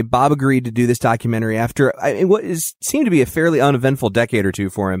should say, Bob agreed to do this documentary after what seemed to be a fairly uneventful decade or two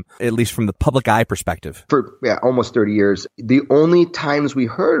for him, at least from the public eye perspective? For almost 30 years. The only times we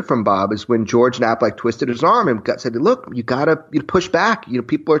heard from Bob is when George Knapp twisted his arm and said, look, you push back.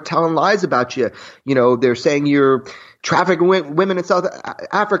 People are telling lies about you. They're saying you're trafficking women in South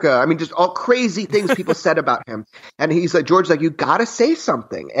Africa. I mean, just all crazy things people said about him. And he's like, George's like, you got to say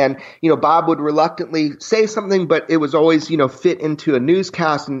something. And, Bob would reluctantly say something, but it was always, fit into a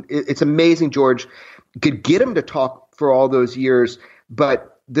newscast. And it's amazing George could get him to talk for all those years.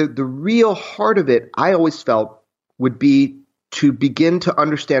 But the real heart of it, I always felt, would be to begin to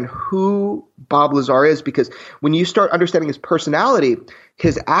understand who Bob Lazar is, because when you start understanding his personality,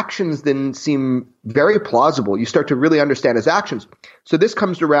 his actions then seem very plausible. You start to really understand his actions. So this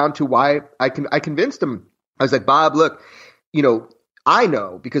comes around to why I convinced him. I was like, Bob, look, I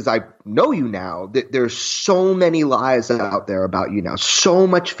know, because I know you now, that there's so many lies out there about you now, so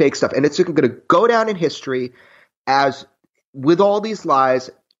much fake stuff. And it's going to go down in history as with all these lies.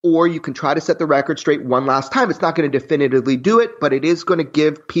 Or you can try to set the record straight one last time. It's not going to definitively do it, but it is going to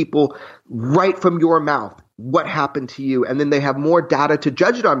give people right from your mouth what happened to you. And then they have more data to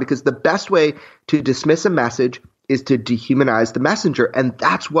judge it on, because the best way to dismiss a message is to dehumanize the messenger. And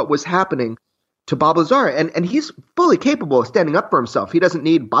that's what was happening to Bob Lazar. And he's fully capable of standing up for himself. He doesn't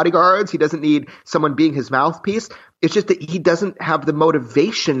need bodyguards. He doesn't need someone being his mouthpiece. It's just that he doesn't have the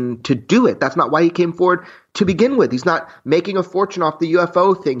motivation to do it. That's not why he came forward to begin with. He's not making a fortune off the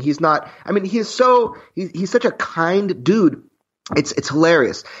UFO thing. He's such a kind dude. It's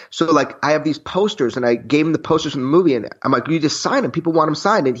hilarious. So I have these posters, and I gave him the posters from the movie, and I'm like, you just sign them. People want them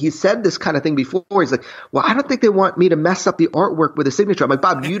signed. And he said this kind of thing before. He's like, well, I don't think they want me to mess up the artwork with a signature. I'm like,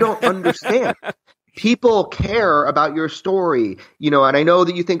 Bob, you don't understand. People care about your story, and I know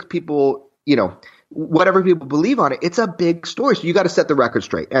that you think people, whatever people believe on it, it's a big story. So you got to set the record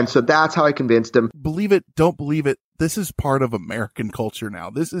straight. And so that's how I convinced him. Believe it, don't believe it. This is part of American culture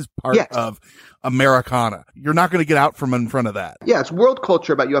now. This is part of Americana. You're not going to get out from in front of that. Yeah, it's world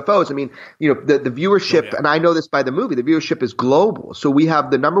culture about UFOs. I mean, the viewership, and I know this by the movie, the viewership is global. So we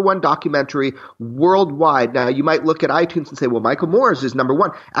have the #1 documentary worldwide. Now, you might look at iTunes and say, well, Michael Moores is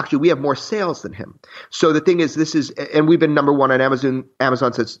 #1. Actually, we have more sales than him. So the thing is, and we've been #1 on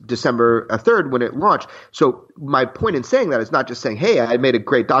Amazon since December 3rd when it launched. So my point in saying that is not just saying, hey, I made a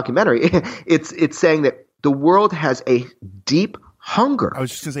great documentary. It's saying that the world has a deep hunger. I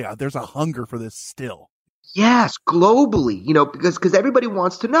was just going to say, there's a hunger for this still. Yes, globally, because everybody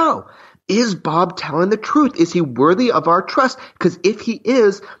wants to know, is Bob telling the truth? Is he worthy of our trust? Because if he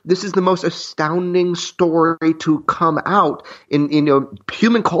is, this is the most astounding story to come out in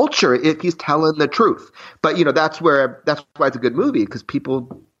human culture if he's telling the truth. But, that's why it's a good movie, because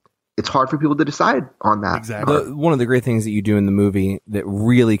it's hard for people to decide on that. Exactly. One of the great things that you do in the movie that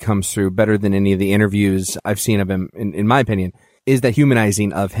really comes through better than any of the interviews I've seen of him, in my opinion, is that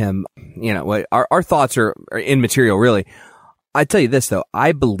humanizing of him. Our thoughts are immaterial, really. I tell you this though,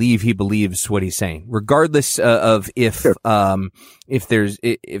 I believe he believes what he's saying, regardless of if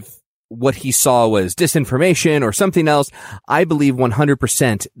what he saw was disinformation or something else. I believe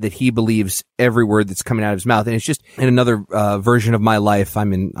 100% that he believes every word that's coming out of his mouth. And it's just in another version of my life.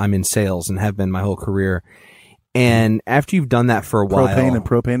 I'm in sales and have been my whole career. And after you've done that for a while, propane and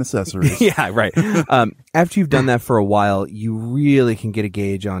propane accessories. Yeah, right. After you've done that for a while, you really can get a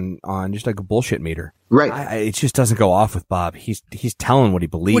gauge on just like a bullshit meter. Right. It just doesn't go off with Bob. He's telling what he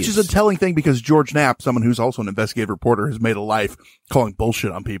believes. Which is a telling thing, because George Knapp, someone who's also an investigative reporter, has made a life calling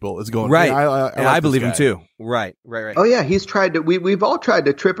bullshit on people. Is going right. Yeah, I believe him too. Right. Oh yeah, he's tried to. We've all tried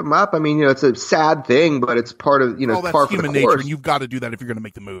to trip him up. I mean, it's a sad thing, but it's part of that's par human for the nature, course. and you've got to do that if you're going to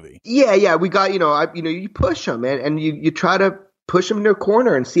make the movie. Yeah. We got you push him, and you try to push him into a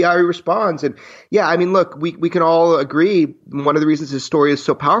corner and see how he responds. And yeah, I mean, look, we can all agree one of the reasons his story is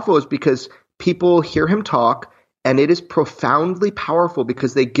so powerful is because people hear him talk. And it is profoundly powerful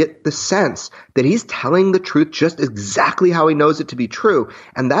because they get the sense that he's telling the truth just exactly how he knows it to be true.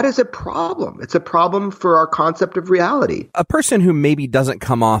 And that is a problem. It's a problem for our concept of reality. A person who maybe doesn't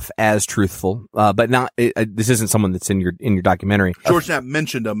come off as truthful, but not, this isn't someone that's in your documentary. George Knapp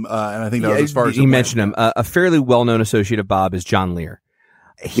mentioned him, and I think that was as far as he mentioned him. A fairly well-known associate of Bob is John Lear.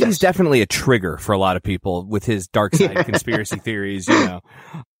 He's definitely a trigger for a lot of people with his dark side conspiracy theories,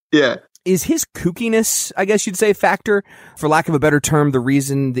 Yeah. Is his kookiness, I guess you'd say, factor, for lack of a better term, the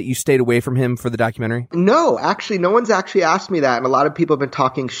reason that you stayed away from him for the documentary? No, actually, no one's actually asked me that. And a lot of people have been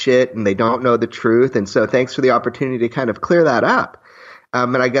talking shit and they don't know the truth. And so thanks for the opportunity to kind of clear that up.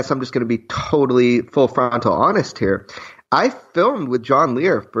 And I guess I'm just going to be totally full frontal honest here. I filmed with John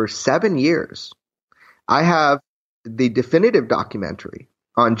Lear for 7 years. I have the definitive documentary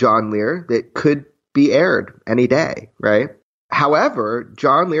on John Lear that could be aired any day, right? However,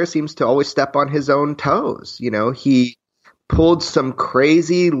 John Lear seems to always step on his own toes. He pulled some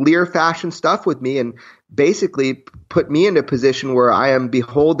crazy Lear fashion stuff with me and basically put me in a position where I am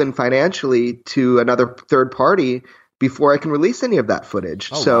beholden financially to another third party before I can release any of that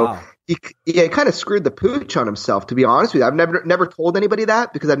footage. Wow. He kind of screwed the pooch on himself, to be honest with you. I've never told anybody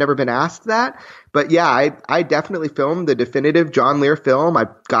that because I've never been asked that. But yeah, I definitely filmed the definitive John Lear film.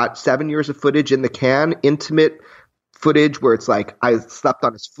 I've got 7 years of footage in the can, intimate footage where it's like I slept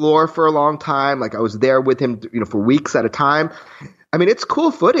on his floor for a long time. Like I was there with him, for weeks at a time. I mean, it's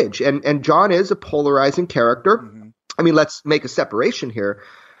cool footage. And John is a polarizing character. Mm-hmm. I mean, let's make a separation here.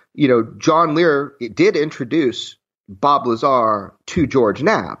 John Lear did introduce Bob Lazar to George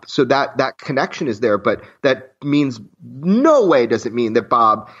Knapp. So that connection is there, but that means no way does it mean that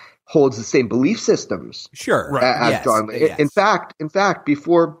Bob holds the same belief systems as John Lear. Yes. In fact,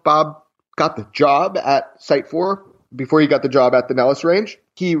 before Bob got the job at Site 4, before he got the job at the Nellis Range,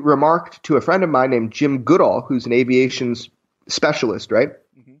 he remarked to a friend of mine named Jim Goodall, who's an aviation specialist, right?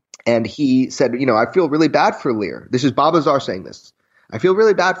 Mm-hmm. And he said, I feel really bad for Lear. This is Bob Lazar saying this. I feel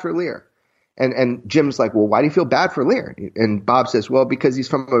really bad for Lear. And Jim's like, well, why do you feel bad for Lear? And Bob says, well, because he's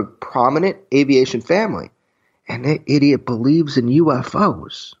from a prominent aviation family. And that idiot believes in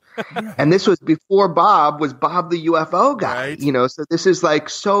UFOs. And this was before Bob was Bob the UFO guy, right. So this is like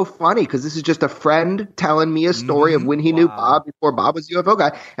so funny because this is just a friend telling me a story of when he knew Bob before Bob was the UFO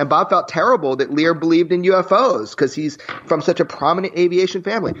guy. And Bob felt terrible that Lear believed in UFOs because he's from such a prominent aviation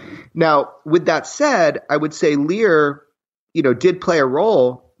family. Now, with that said, I would say Lear, did play a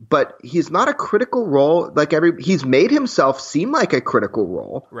role, but he's not a critical role. He's made himself seem like a critical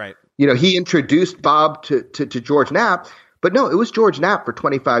role. Right. He introduced Bob to George Knapp. But no, it was George Knapp for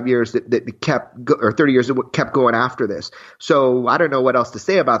 25 years that kept, or 30 years that kept going after this. So I don't know what else to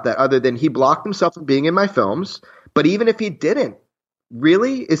say about that other than he blocked himself from being in my films. But even if he didn't,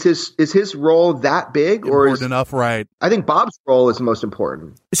 really, is his role that big? Important enough, right? I think Bob's role is the most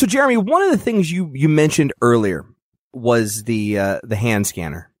important. So Jeremy, one of the things you mentioned earlier was the hand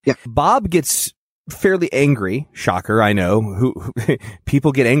scanner. Yeah. Bob gets fairly angry. Shocker, I know. Who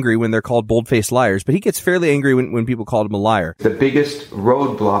people get angry when they're called bold-faced liars, but he gets fairly angry when people call him a liar. The biggest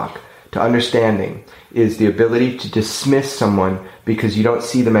roadblock to understanding is the ability to dismiss someone because you don't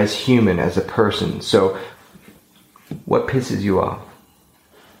see them as human, as a person. So, what pisses you off?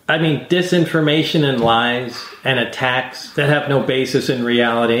 I mean, disinformation and lies and attacks that have no basis in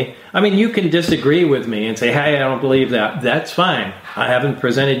reality. I mean, you can disagree with me and say, hey, I don't believe that. That's fine. I haven't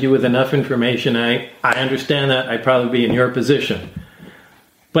presented you with enough information. I understand that. I'd probably be in your position.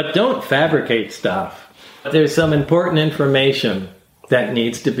 But don't fabricate stuff. There's some important information that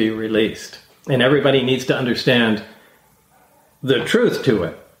needs to be released. And everybody needs to understand the truth to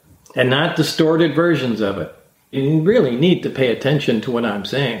it and not distorted versions of it. You really need to pay attention to what I'm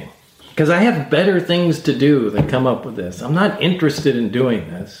saying. Because I have better things to do than come up with this. I'm not interested in doing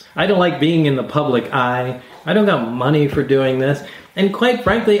this. I don't like being in the public eye. I don't got money for doing this. And quite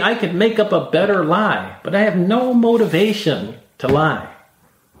frankly, I could make up a better lie. But I have no motivation to lie.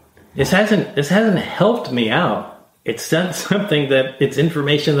 This hasn't helped me out. It's something that it's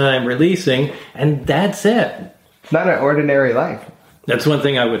information that I'm releasing, and that's it. It's not an ordinary life. That's one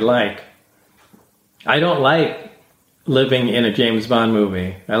thing I would like. I don't like living in a James Bond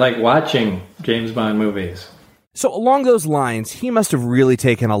movie. I like watching James Bond movies. So along those lines, he must have really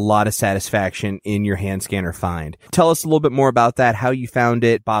taken a lot of satisfaction in your hand scanner find. Tell us a little bit more about that, how you found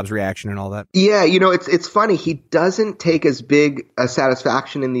it, Bob's reaction and all that. Yeah, it's funny. He doesn't take as big a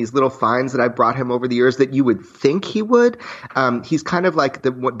satisfaction in these little finds that I brought him over the years that you would think he would. He's kind of like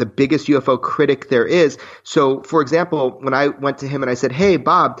the biggest UFO critic there is. So, for example, when I went to him and I said, hey,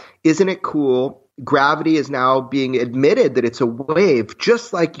 Bob, isn't it cool? Gravity is now being admitted that it's a wave,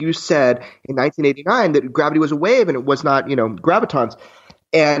 just like you said in 1989 that gravity was a wave and it was not, gravitons.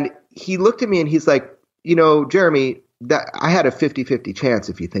 And he looked at me and he's like, Jeremy, that I had a 50-50 chance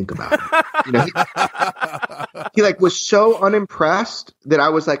if you think about it. He was so unimpressed that I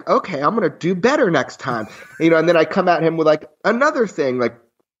was like, okay, I'm going to do better next time. And then I come at him with another thing,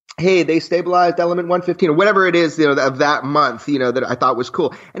 hey, they stabilized element 115 or whatever it is, of that month, that I thought was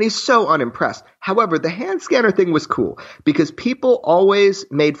cool. And he's so unimpressed. However, the hand scanner thing was cool because people always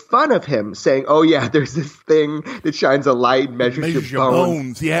made fun of him saying, oh yeah, there's this thing that shines a light, measures your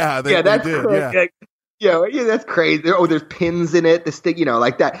bones. Yeah. That's did, crazy. Yeah, that's crazy. Oh, there's pins in it, this thing,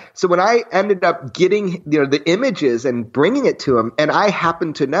 like that. So when I ended up getting, the images and bringing it to him, and I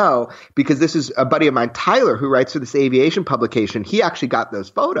happen to know, because this is a buddy of mine, Tyler, who writes for this aviation publication, he actually got those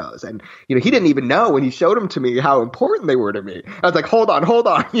photos. And, he didn't even know when he showed them to me how important they were to me. I was like, hold on.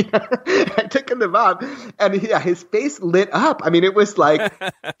 I took them up and his face lit up. I mean, it was like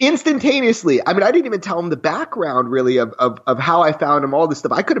instantaneously. I mean, I didn't even tell him the background really of how I found him, all this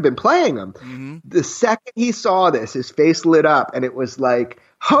stuff. I could have been playing them. Mm-hmm. The second he saw this, his face lit up, and it was like,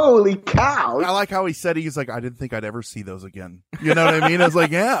 holy cow. I like how he said, he's like, I didn't think I'd ever see those again. You know what I mean? I was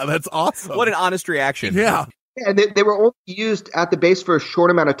like, yeah, that's awesome. What an honest reaction. Yeah. And they were only used at the base for a short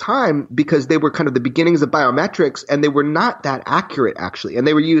amount of time because they were kind of the beginnings of biometrics, and they were not that accurate, actually. And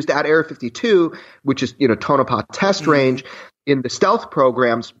they were used at Area 52, which is, Tonopah test range in the stealth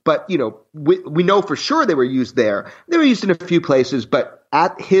programs. But, we know for sure they were used there. They were used in a few places, but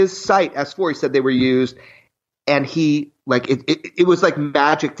at his site, S4, he said they were used, and he, it was like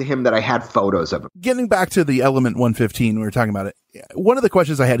magic to him that I had photos of him. Getting back to the Element 115, we were talking about it. One of the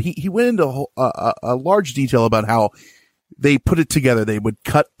questions I had, he went into a large detail about how they put it together. They would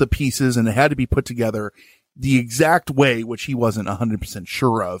cut the pieces, and it had to be put together the exact way, which he wasn't 100%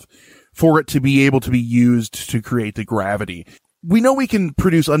 sure of, for it to be able to be used to create the gravity. We know we can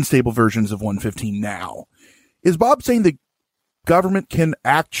produce unstable versions of 115 now. Is Bob saying the government can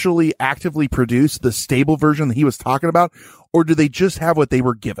actually actively produce the stable version that he was talking about, or do they just have what they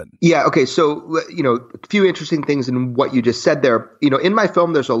were given? Yeah. Okay. So, a few interesting things in what you just said there. In my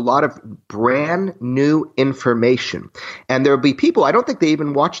film, there's a lot of brand new information, and there'll be people, I don't think they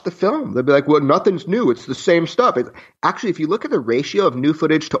even watch the film. They'll be like, well, nothing's new. It's the same stuff. Actually, if you look at the ratio of new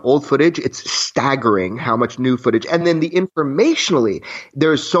footage to old footage, it's staggering how much new footage. And then informationally,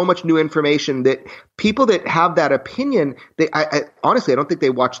 there's so much new information that people that have that opinion, I honestly, I don't think they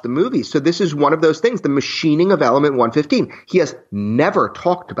watch the movie. So this is one of those things, the machining of Element 115. He has never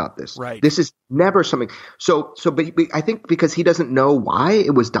talked about this. Right. This is never something. But I think because he doesn't know why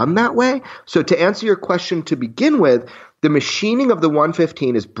it was done that way. So to answer your question to begin with, the machining of the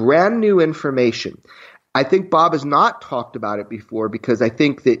 115 is brand new information. I think Bob has not talked about it before because I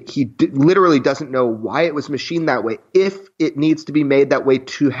think that he literally doesn't know why it was machined that way. If it needs to be made that way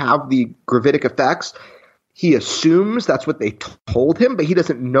to have the gravitic effects, he assumes that's what they told him, but he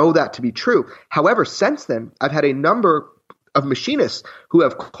doesn't know that to be true. However, since then, I've had a number of machinists who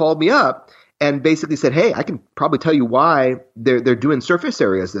have called me up and basically said, hey, I can probably tell you why they're doing surface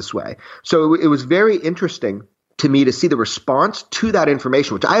areas this way. So it was very interesting to me to see the response to that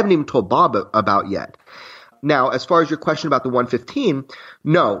information, which I haven't even told Bob about yet. Now, as far as your question about the 115,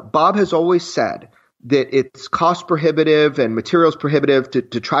 no, Bob has always said that it's cost prohibitive and materials prohibitive to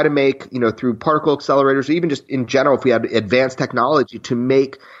try to make, through particle accelerators, or even just in general, if we had advanced technology to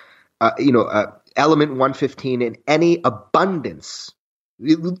make, element 115 in any abundance,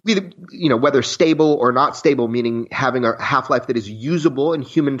 whether stable or not stable, meaning having a half-life that is usable in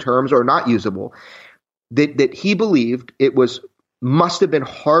human terms or not usable, that he believed it must have been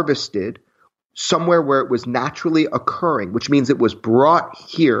harvested somewhere where it was naturally occurring, which means it was brought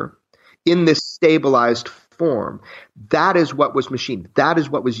here in this stabilized form. That is what was machined. That is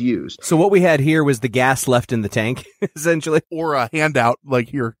what was used. So what we had here was the gas left in the tank, essentially, or a handout, like,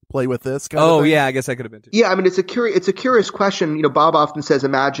 here, play with this. Kind of thing. Yeah, I guess I could have been too. Yeah, I mean, it's a curious question. Bob often says,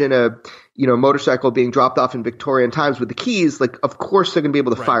 imagine a motorcycle being dropped off in Victorian times with the keys. Like, of course they're going to be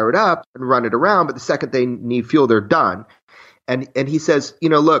able to fire it up and run it around, but the second they need fuel, they're done. And he says,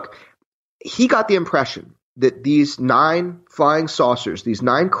 look, he got the impression that these 9 flying saucers, these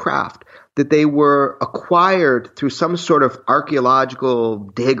 9 craft, that they were acquired through some sort of archaeological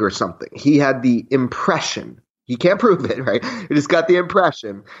dig or something. He had the impression, he can't prove it, right? He just got the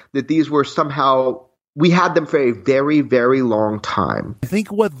impression that these were somehow, we had them for a very, very long time. I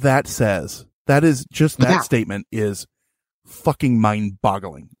think what that says, that is just that statement is fucking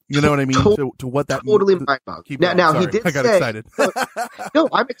mind-boggling. You know what I mean? To what that totally mind-boggling. Now he did. I got excited. No,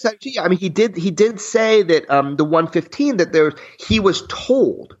 I'm excited too. I mean, he did say that the 115 that he was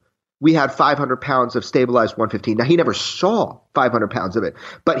told we had 500 pounds of stabilized 115. Now, he never saw 500 pounds of it,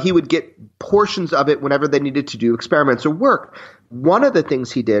 but he would get portions of it whenever they needed to do experiments or work. One of the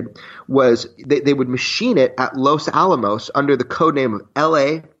things he did was they would machine it at Los Alamos under the code name of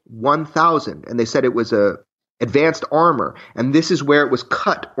LA-1000, and they said it was a advanced armor, and this is where it was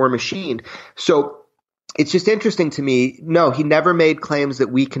cut or machined. So it's just interesting to me. No, he never made claims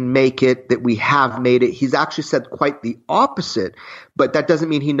that we can make it, that we have made it. He's actually said quite the opposite, but that doesn't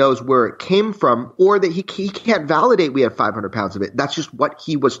mean he knows where it came from or that he can't validate we have 500 pounds of it. That's just what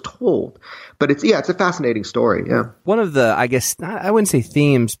he was told. But it's a fascinating story. Yeah. One of the, I guess, I wouldn't say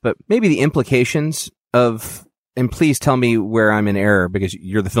themes, but maybe the implications of, and please tell me where I'm in error because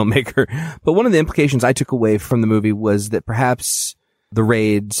you're the filmmaker, but one of the implications I took away from the movie was that perhaps the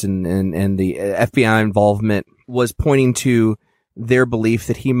raids and the FBI involvement was pointing to their belief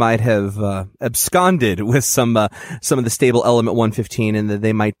that he might have absconded with some of the stable element 115 and that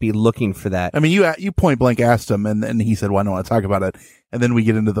they might be looking for that. I mean, you point blank asked him and he said, well, I don't want to talk about it. And then we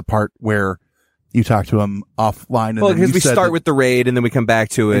get into the part where you talk to him offline. And well, because we start with the raid and then we come back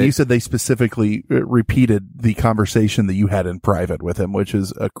to it. And you said they specifically repeated the conversation that you had in private with him, which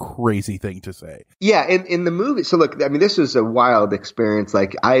is a crazy thing to say. Yeah. In the movie. So look, I mean, this was a wild experience.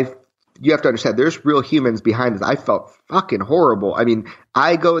 Like you have to understand there's real humans behind this. I felt fucking horrible. I mean,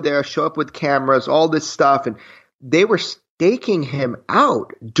 I go there, show up with cameras, all this stuff, and they were staking him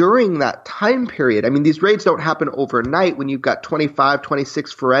out during that time period. I mean, these raids don't happen overnight when you've got 25,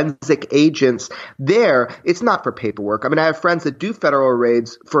 26 forensic agents there. It's not for paperwork. I mean, I have friends that do federal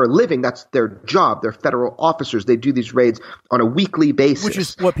raids for a living. That's their job. They're federal officers. They do these raids on a weekly basis. Which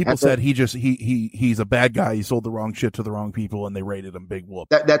is what people said. He's a bad guy. He sold the wrong shit to the wrong people and they raided him. Big whoop.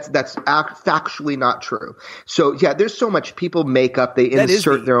 That's factually not true. So yeah, there's so much people make up. They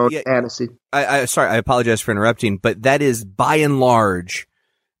insert their own fantasy. Sorry, I apologize for interrupting, but that is by and large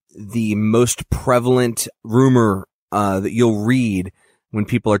the most prevalent rumor that you'll read when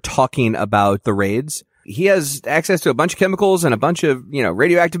people are talking about the raids. He has access to a bunch of chemicals and a bunch of,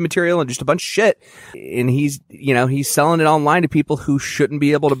 radioactive material and just a bunch of shit. And he's selling it online to people who shouldn't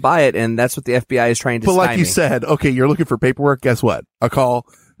be able to buy it. And that's what the FBI is trying to stymie. But like you said, okay, you're looking for paperwork. Guess what? A call.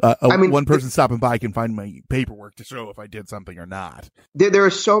 One person stopping by can find my paperwork to show if I did something or not. There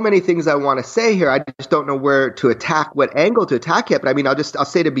are so many things I want to say here. I just don't know where to attack, what angle to attack yet. But I mean, I'll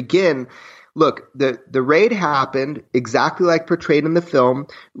say to begin, look, the raid happened exactly like portrayed in the film.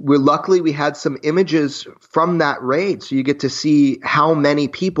 Luckily, we had some images from that raid. So you get to see how many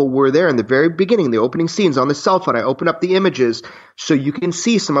people were there in the very beginning, the opening scenes on the cell phone. I open up the images so you can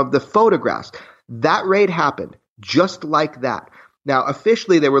see some of the photographs. That raid happened just like that. Now,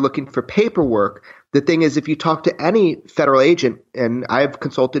 officially, they were looking for paperwork. The thing is, if you talk to any federal agent, and I've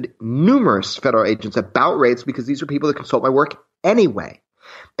consulted numerous federal agents about raids because these are people that consult my work anyway.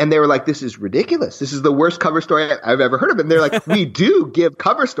 And they were like, this is ridiculous. This is the worst cover story I've ever heard of. And they're like, we do give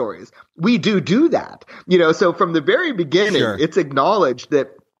cover stories. We do that. So from the very beginning, sure. It's acknowledged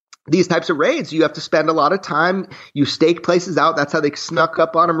that these types of raids, you have to spend a lot of time. You stake places out. That's how they snuck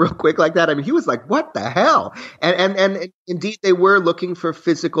up on him real quick like that. I mean, he was like, what the hell? And indeed, they were looking for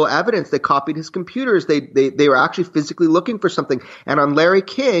physical evidence. They copied his computers. They were actually physically looking for something. And on Larry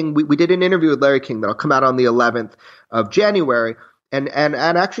King, we did an interview with Larry King that'll come out on the 11th of January. And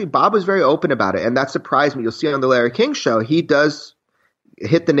actually, Bob was very open about it. And that surprised me. You'll see on the Larry King show, he does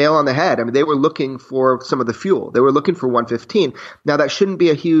hit the nail on the head. I mean, they were looking for some of the fuel. They were looking for 115. Now, that shouldn't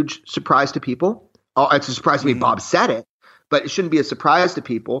be a huge surprise to people. It's a surprise to me Bob said it, but it shouldn't be a surprise to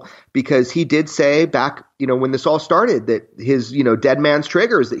people because he did say back, when this all started that his, dead man's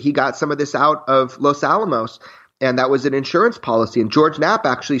triggers, that he got some of this out of Los Alamos. And that was an insurance policy. And George Knapp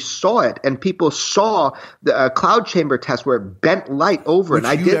actually saw it. And people saw the cloud chamber test where it bent light over. Which and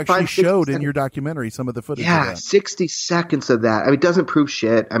I you did find showed in your documentary some of the footage. Yeah, of that. 60 seconds of that. I mean, it doesn't prove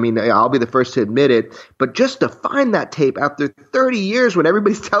shit. I mean, I'll be the first to admit it. But just to find that tape after 30 years when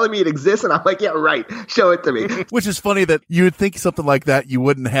everybody's telling me it exists, and I'm like, yeah, right, show it to me. Which is funny that you would think something like that you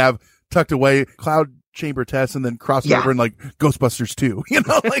wouldn't have tucked away cloud chamber tests and then cross it over in like Ghostbusters 2,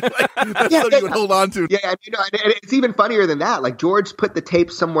 like that's something you would hold on to. Yeah, and it's even funnier than that. Like George put the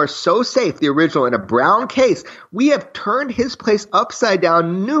tape somewhere so safe, the original, in a brown case. We have turned his place upside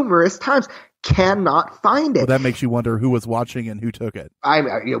down numerous times. Cannot find it. Well, that makes you wonder who was watching and who took it.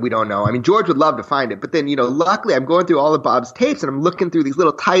 We don't know. I mean, George would love to find it, but then, luckily I'm going through all of Bob's tapes and I'm looking through these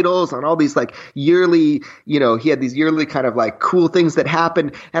little titles on all these like yearly, he had these yearly kind of like cool things that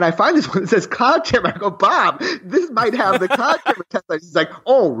happened. And I find this one that says cloud chamber. I go, Bob, this might have the cloud chamber test. He's like,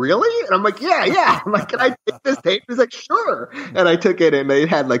 oh, really? And I'm like, yeah. I'm like, can I take this tape? He's like, sure. And I took it and it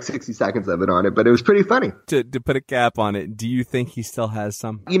had like 60 seconds of it on it, but it was pretty funny. To put a cap on it, do you think he still has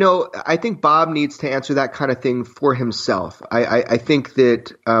some? I think Bob needs to answer that kind of thing for himself. I think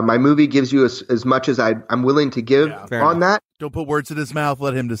that my movie gives you as much as I'm willing to give on that. Don't put words in his mouth.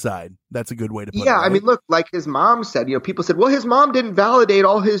 Let him decide. That's a good way to put it. Yeah, right? I mean, look, like his mom said, people said, well, his mom didn't validate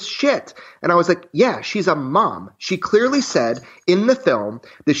all his shit. And I was like, yeah, she's a mom. She clearly said in the film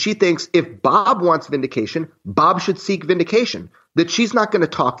that she thinks if Bob wants vindication, Bob should seek vindication, that she's not going to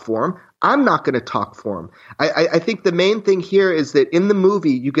talk for him. I'm not going to talk for him. I think the main thing here is that in the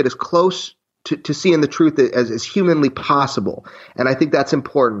movie, you get as close to seeing the truth as humanly possible. And I think that's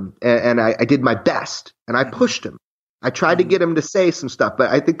important. And I did my best, and I pushed him. I tried to get him to say some stuff, but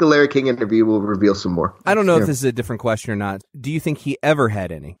I think the Larry King interview will reveal some more. I don't know if this is a different question or not. Do you think he ever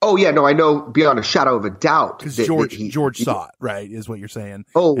had any? Oh, yeah. No, I know beyond a shadow of a doubt. Because George saw it, right, is what you're saying.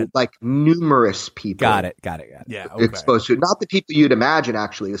 Oh, like numerous people. Got it. Yeah, okay. Exposed to it. Not the people you'd imagine,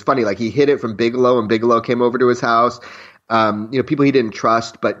 actually. It's funny. Like, he hid it from Bigelow, and Bigelow came over to his house. People he didn't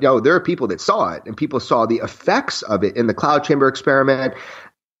trust. But, there are people that saw it, and people saw the effects of it in the cloud chamber experiment.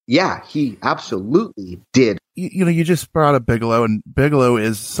 Yeah, he absolutely did. You just brought up Bigelow, and Bigelow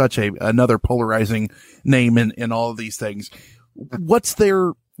is such another polarizing name in all of these things. What's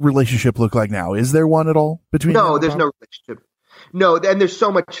their relationship look like now? Is there one at all between? No, there's no relationship. No, and there's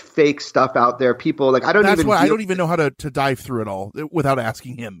so much fake stuff out there. People I don't even know how to dive through it all without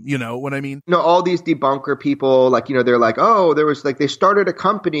asking him. You know what I mean? No, all these debunker people, they're like, oh, there was they started a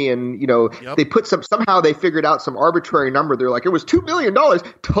company and they put somehow they figured out some arbitrary number. They're like, it was $2 million.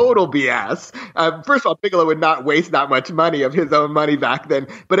 Total BS. First of all, Bigelow would not waste that much money of his own money back then.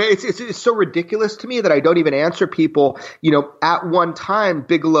 But it's so ridiculous to me that I don't even answer people. At one time,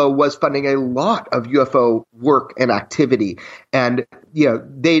 Bigelow was funding a lot of UFO work and activity. And,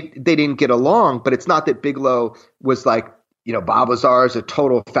 they didn't get along, but it's not that Bigelow was like, Bob Lazar is a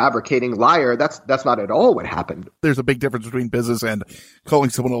total fabricating liar. That's not at all what happened. There's a big difference between business and calling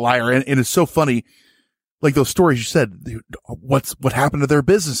someone a liar. And it's so funny. Like those stories you said, what happened to their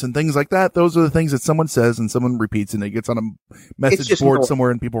business and things like that. Those are the things that someone says and someone repeats and it gets on a message board somewhere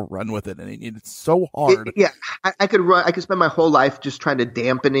and people run with it. And it's so hard. I could spend my whole life just trying to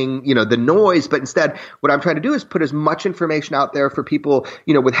dampening, the noise. But instead, what I'm trying to do is put as much information out there for people,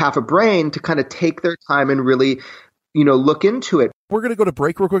 with half a brain to kind of take their time and really, look into it. We're going to go to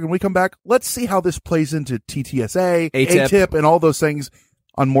break real quick. When we come back, let's see how this plays into TTSA, ATIP, and all those things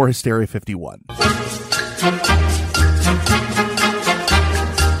on More Hysteria 51.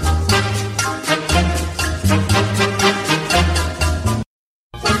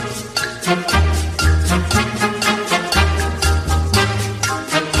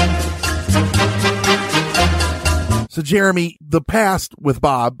 So, Jeremy, the past with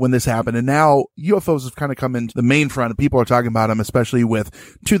Bob when this happened, and now UFOs have kind of come into the main front, and people are talking about them, especially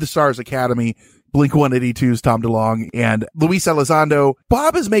with To the Stars Academy, Blink-182's Tom DeLonge, and Luis Elizondo.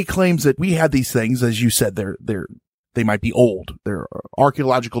 Bob has made claims that we had these things, as you said, they might be old. They're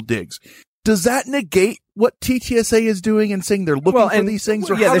archaeological digs. Does that negate what TTSA is doing and saying they're looking for these things?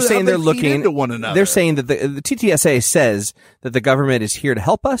 Or they're saying they're looking into one another. They're saying that the TTSA says that the government is here to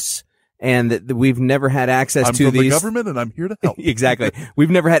help us. And that we've never had access to these. I'm from the government and I'm here to help. Exactly. We've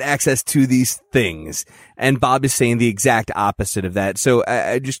never had access to these things. And Bob is saying the exact opposite of that. So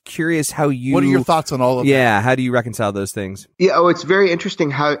I'm just curious how you... What are your thoughts on all of that? Yeah. How do you reconcile those things? Yeah. It's very interesting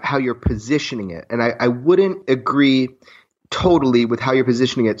how you're positioning it. And I wouldn't agree totally with how you're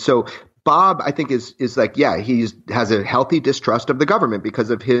positioning it. So Bob, I think, is like, he has a healthy distrust of the government because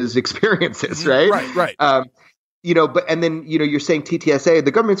of his experiences, right? Right. And then you're saying TTSA, the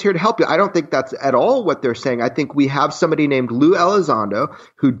government's here to help you. I don't think that's at all what they're saying. I think we have somebody named Lou Elizondo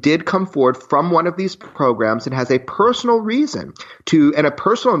who did come forward from one of these programs and has a personal reason and a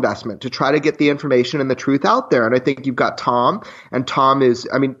personal investment to try to get the information and the truth out there. And I think you've got Tom, and Tom is,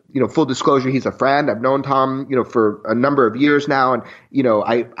 full disclosure, he's a friend. I've known Tom, for a number of years now. And,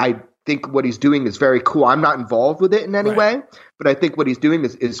 I think what he's doing is very cool. I'm not involved with it in any way, but I think what he's doing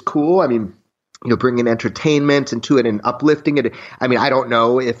is cool. Bringing entertainment into it and uplifting it. I don't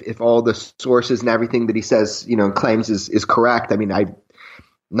know if all the sources and everything that he says, and claims is correct. I'm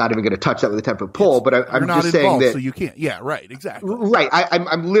not even going to touch that with a 10-foot pole, but I'm just saying that. So you can't. Yeah, right. Exactly. Right.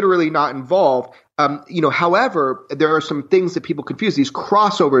 I'm literally not involved. However, there are some things that people confuse, these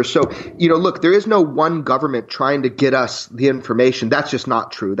crossovers. So, look, there is no one government trying to get us the information. That's just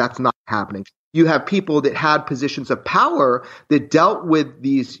not true. That's not happening. You have people that had positions of power that dealt with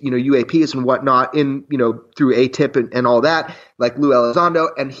these, UAPs and whatnot through ATIP and all that, like Lou Elizondo,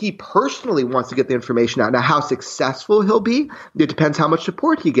 and he personally wants to get the information out. Now, how successful he'll be, it depends how much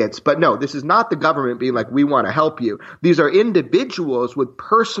support he gets. But no, this is not the government being like, we want to help you. These are individuals with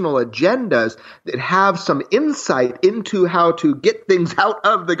personal agendas that have some insight into how to get things out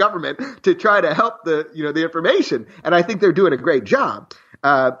of the government to try to help the information. And I think they're doing a great job.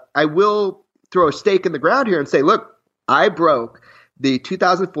 I will throw a stake in the ground here and say, look, I broke the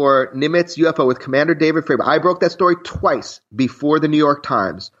 2004 Nimitz UFO with Commander David Fravor. I broke that story twice before the New York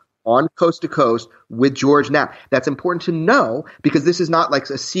Times on Coast to Coast with George Knapp. That's important to know because this is not like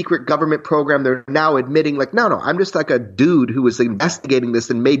a secret government program. They're now admitting like, no, I'm just like a dude who was investigating this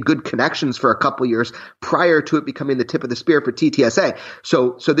and made good connections for a couple years prior to it becoming the tip of the spear for TTSA.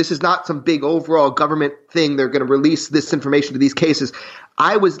 So this is not some big overall government thing. They're going to release this information to these cases.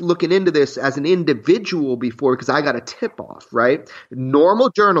 I was looking into this as an individual before because I got a tip off, right? Normal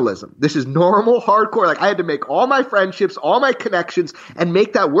journalism. This is normal hardcore. Like I had to make all my friendships, all my connections and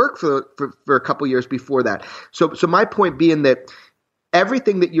make that work for a couple years before that. So my point being that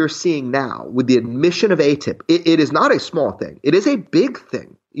everything that you're seeing now with the admission of ATIP, it is not a small thing. It is a big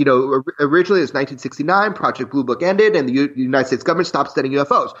thing. You know, originally it was 1969, Project Blue Book ended and the United States government stopped studying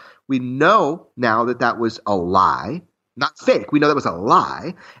UFOs. We know now that was a lie. Not fake. We know that was a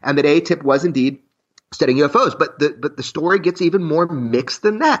lie, and that ATIP was indeed studying UFOs. But the story gets even more mixed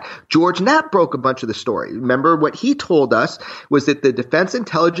than that. George Knapp broke a bunch of the story. Remember what he told us was that the Defense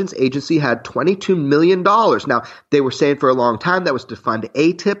Intelligence Agency had $22 million. Now, they were saying for a long time that was to fund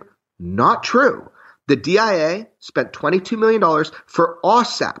ATIP. Not true. The DIA spent $22 million for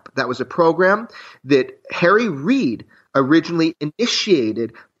OSAP. That was a program that Harry Reid originally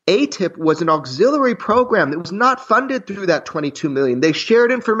initiated. ATIP was an auxiliary program that was not funded through that $22 million. They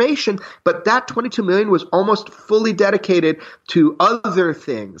shared information, but that $22 million was almost fully dedicated to other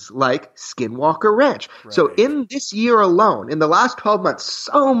things like Skinwalker Ranch. Right. So in this year alone, in the last 12 months,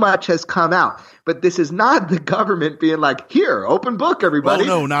 so much has come out. But this is not the government being like, here, open book, everybody.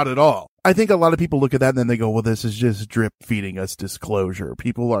 Well, no, not at all. I think a lot of people look at that and then they go, well, this is just drip feeding us disclosure.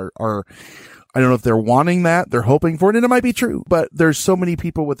 People are I don't know if they're wanting that, they're hoping for it, and it might be true, but there's so many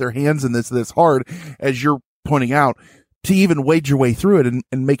people with their hands in this that's hard, as you're pointing out, to even wade your way through it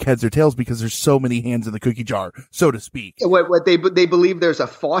and make heads or tails because there's so many hands in the cookie jar, so to speak. What they believe there's a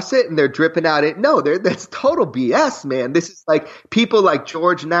faucet and they're dripping out it. No, that's total BS, man. This is like people like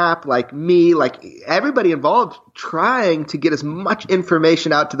George Knapp, like me, like everybody involved trying to get as much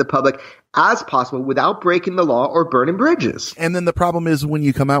information out to the public as possible without breaking the law or burning bridges. And then the problem is when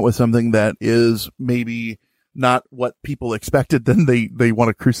you come out with something that is maybe not what people expected, then they want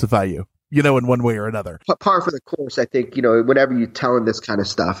to crucify you. You know, in one way or another. Par for the course, I think, you know, whenever you tell them this kind of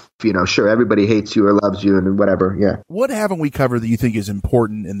stuff, you know, sure, everybody hates you or loves you and whatever, yeah. What haven't we covered that you think is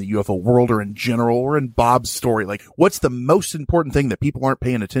important in the UFO world or in general or in Bob's story? Like, what's the most important thing that people aren't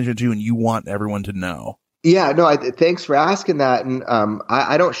paying attention to and you want everyone to know? Yeah, no, thanks for asking that. And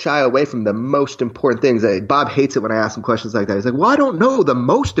I don't shy away from the most important things. Bob hates it when I ask him questions like that. He's like, well, I don't know the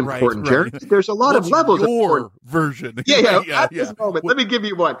most important, Jared. There's a lot of levels. Your version. Yeah. At this moment, let me give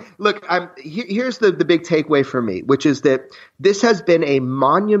you one. Look, here's the big takeaway for me, which is that this has been a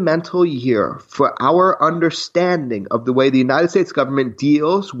monumental year for our understanding of the way the United States government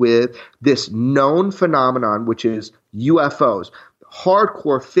deals with this known phenomenon, which is UFOs.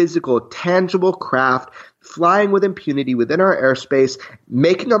 Hardcore, physical, tangible craft flying with impunity within our airspace,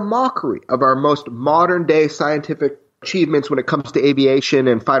 making a mockery of our most modern day scientific achievements when it comes to aviation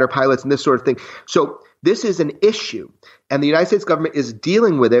and fighter pilots and this sort of thing. So this is an issue, and the United States government is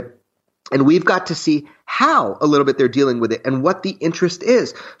dealing with it, and we've got to see how a little bit they're dealing with it and what the interest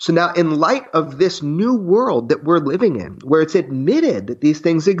is. So now, in light of this new world that we're living in, where it's admitted that these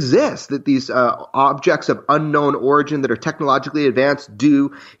things exist, that these objects of unknown origin that are technologically advanced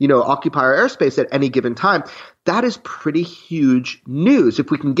do, you know, occupy our airspace at any given time, that is pretty huge news.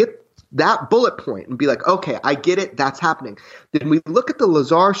 If we can get that bullet point and be like, okay, I get it, that's happening. Then we look at the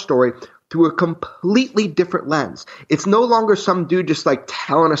Lazar story through a completely different lens. It's no longer some dude just like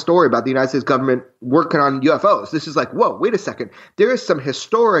telling a story about the United States government working on UFOs. This is like, whoa, wait a second. There is some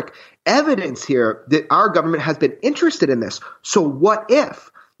historic evidence here that our government has been interested in this. So what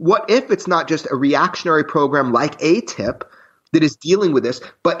if? What if it's not just a reactionary program like ATIP that is dealing with this,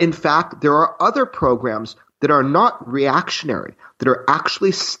 but in fact, there are other programs that are not reactionary, that are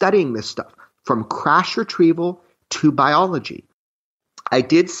actually studying this stuff, from crash retrieval to biology. I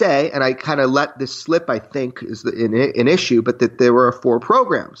did say, and I kind of let this slip, I think, is an issue, but that there were 4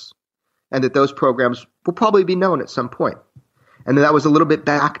 programs, and that those programs will probably be known at some point. And that was a little bit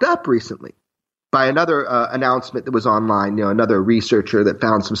backed up recently by another announcement that was online, you know, another researcher that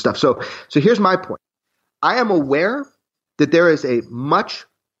found some stuff. So here's my point. I am aware that there is a much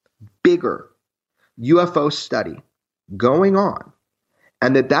bigger UFO study going on,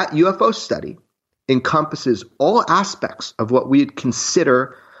 and that UFO study encompasses all aspects of what we'd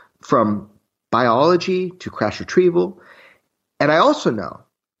consider from biology to crash retrieval. And I also know,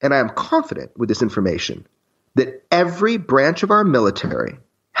 and I am confident with this information, that every branch of our military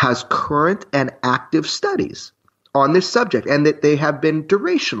has current and active studies on this subject, and that they have been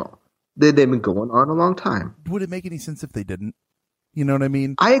durational. They've been going on a long time. Would it make any sense if they didn't? You know what I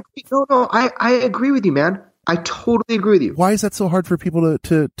mean? I agree with you, man. I totally agree with you. Why is that so hard for people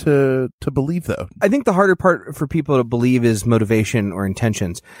to believe, though? I think the harder part for people to believe is motivation or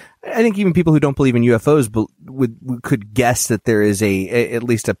intentions. I think even people who don't believe in UFOs could guess that there is at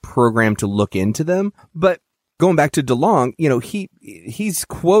least a program to look into them. But going back to DeLong, he's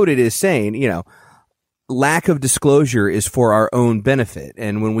quoted as saying, lack of disclosure is for our own benefit,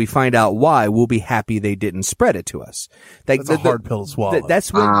 and when we find out why, we'll be happy they didn't spread it to us. That's a hard pill to swallow.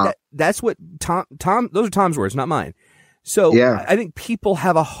 That's what Tom. Those are Tom's words, not mine. So yeah. I think people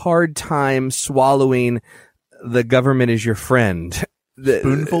have a hard time swallowing the government is your friend.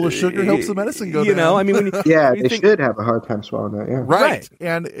 Spoonful of sugar helps the medicine go down. I mean, they should have a hard time swallowing that. Yeah, right.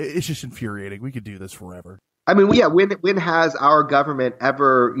 And it's just infuriating. We could do this forever. I mean, when has our government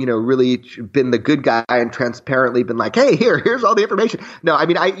ever, really been the good guy and transparently been like, hey, here's all the information? No, I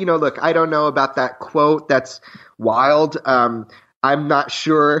mean, look, I don't know about that quote. That's wild. I'm not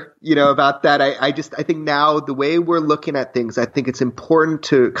sure, about that. I think now the way we're looking at things, I think it's important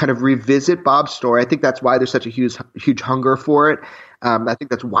to kind of revisit Bob's story. I think that's why there's such a huge hunger for it. I think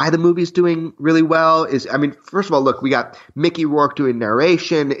that's why the movie's doing really well. First of all, look, we got Mickey Rourke doing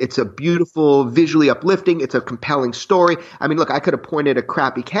narration. It's a beautiful, visually uplifting. It's a compelling story. I mean, look, I could have pointed a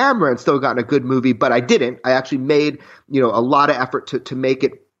crappy camera and still gotten a good movie, but I didn't. I actually made, a lot of effort to make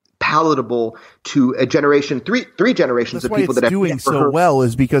it palatable to a generation, three generations of people that have doing so well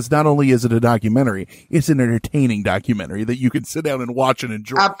is because not only is it a documentary, it's an entertaining documentary that you can sit down and watch and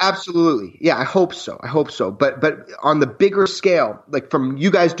enjoy. Absolutely. Yeah, I hope so. But on the bigger scale, like from you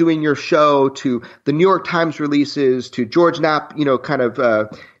guys doing your show to the New York Times releases to George Knapp,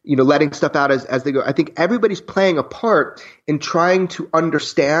 letting stuff out as they go. I think everybody's playing a part in trying to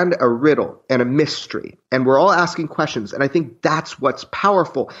understand a riddle and a mystery. And we're all asking questions. And I think that's what's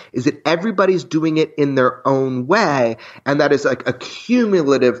powerful, is that everybody's doing it in their own way. And that is like a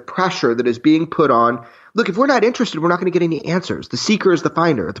cumulative pressure that is being put on. Look, if we're not interested, we're not going to get any answers. The seeker is the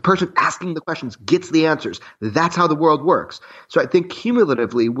finder. The person asking the questions gets the answers. That's how the world works. So I think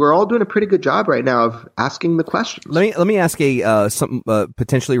cumulatively, we're all doing a pretty good job right now of asking the questions. Let me ask some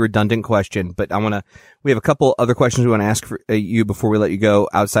potentially redundant question, but we have a couple other questions we want to ask for you before we let you go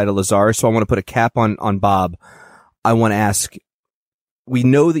outside of Lazar. So I want to put a cap on Bob. I want to ask, we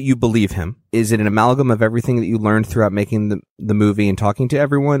know that you believe him. Is it an amalgam of everything that you learned throughout making the movie and talking to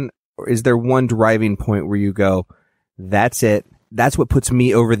everyone? Or is there one driving point where you go, that's it? That's what puts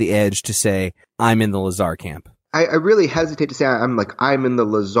me over the edge to say I'm in the Lazar camp. I really hesitate to say I'm in the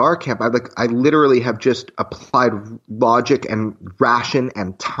Lazar camp. I literally have just applied logic and ration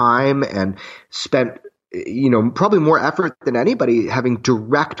and time and spent probably more effort than anybody having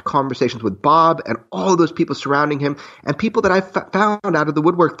direct conversations with Bob and all of those people surrounding him and people that I found out of the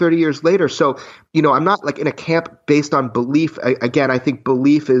woodwork 30 years later. So, I'm not like in a camp based on belief. Again, I think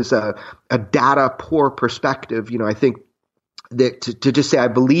belief is a data poor perspective. I think that to just say I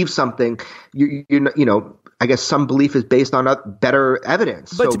believe something, I guess some belief is based on better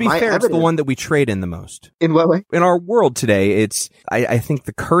evidence. But so to be fair, it's the one that we trade in the most. In what way? In our world today, I think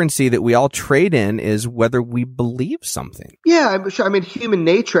the currency that we all trade in is whether we believe something. Yeah, I'm sure. I mean, human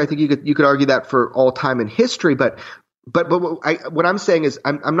nature, I think you could argue that for all time in history. But what I'm saying is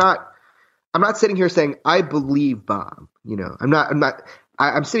I'm not sitting here saying I believe Bob.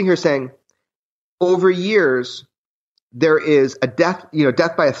 I'm sitting here saying over years, there is a death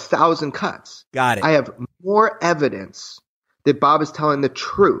by 1,000 cuts. Got it. I have more evidence that Bob is telling the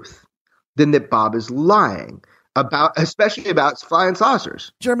truth than that Bob is lying especially about flying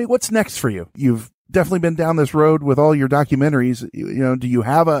saucers. Jeremy, what's next for you? You've definitely been down this road with all your documentaries. Do you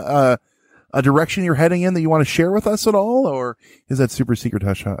have a direction you're heading in that you want to share with us at all? Or is that super secret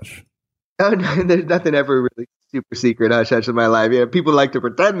hush hush? Oh, no, there's nothing ever really super secret hush hush in my life. Yeah, people like to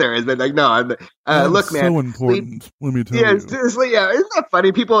pretend there is, but look, man, so important. Let me tell you. Yeah, seriously, yeah, isn't that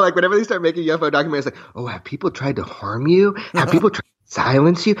funny? People whenever they start making UFO documentaries, like, oh, have people tried to harm you? Have people tried to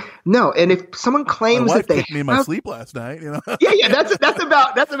silence you? No, and if someone claims that they kicked me in my sleep last night, yeah, that's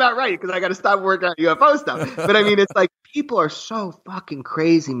about right because I got to stop working on UFO stuff. But I mean, it's like people are so fucking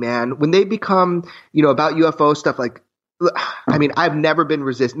crazy, man. When they become, about UFO stuff, like. I mean, I've never been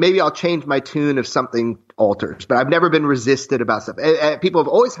resisted. Maybe I'll change my tune if something alters, but I've never been resisted about stuff. People have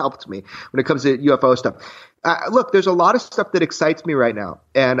always helped me when it comes to UFO stuff. Look, there's a lot of stuff that excites me right now,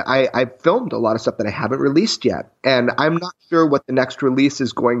 and I've filmed a lot of stuff that I haven't released yet, and I'm not sure what the next release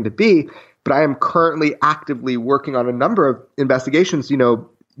is going to be, but I am currently actively working on a number of investigations,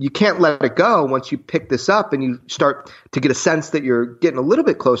 you can't let it go once you pick this up and you start to get a sense that you're getting a little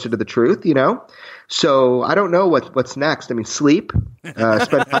bit closer to the truth, you know? So I don't know what's next. I mean, sleep, spend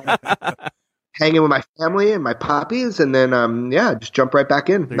time hanging with my family and my puppies, and then, just jump right back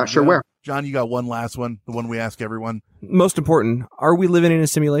in. Not sure where. John, you got one last one, the one we ask everyone. Most important, are we living in a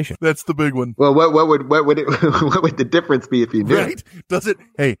simulation? That's the big one. Well, what would the difference be if you knew? Right? Does it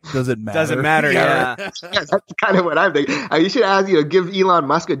matter? Doesn't matter, yeah. That's kind of what I'm thinking. You should ask, give Elon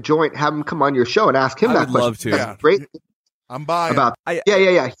Musk a joint, have him come on your show and ask him that question. I would love to. That's great. I'm buying.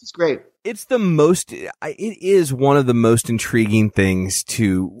 Yeah. He's great. It's it is one of the most intriguing things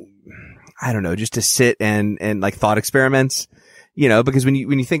to, I don't know, just to sit and like thought experiments. Because when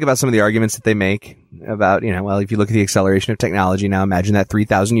you think about some of the arguments that they make about, if you look at the acceleration of technology now, imagine that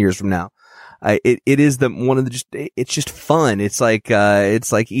 3,000 years from now, it is it's just fun. It's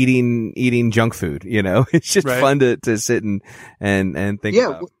like eating junk food, it's just fun to sit and think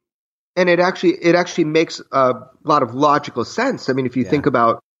about. And it actually makes a lot of logical sense. I mean, if you think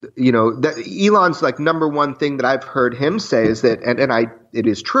about, that Elon's like number one thing that I've heard him say is that, it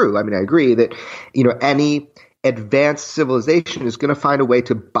is true. I mean, I agree that, any advanced civilization is going to find a way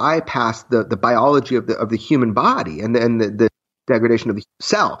to bypass the biology of the human body and the degradation of the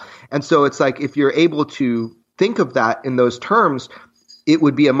cell. And so it's like, if you're able to think of that in those terms, it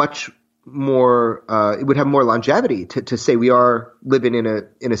would be a much more, it would have more longevity to say we are living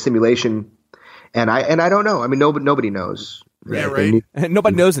in a simulation. And I don't know. I mean, nobody knows. Yeah, right.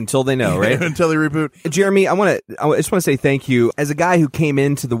 Nobody knows until they know, right? Until they reboot. Jeremy, I just want to say thank you. As a guy who came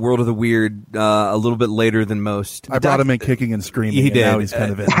into the world of the weird a little bit later than most, I brought him in kicking and screaming. He did. Now he's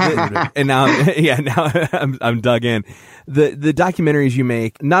kind of in. And now, I'm dug in. The documentaries you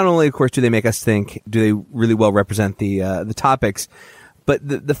make, not only, of course, do they make us think, do they really well represent the topics, but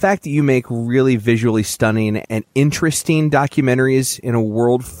the fact that you make really visually stunning and interesting documentaries in a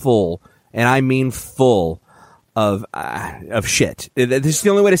world full, and I mean full, of shit. This is the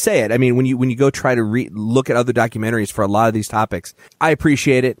only way to say it. I mean, when you go try to look at other documentaries for a lot of these topics, I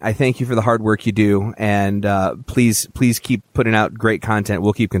appreciate it. I thank you for the hard work you do, and please keep putting out great content.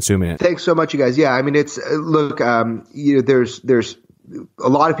 We'll keep consuming it. Thanks so much, you guys. Yeah, I mean, it's look, there's a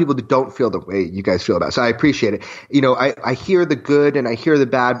lot of people that don't feel the way you guys feel about it. So I appreciate it. I hear the good and I hear the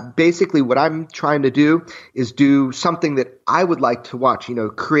bad. Basically, what I'm trying to do is do something that I would like to watch,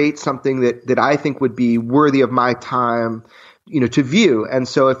 create something that I think would be worthy of my time, to view. And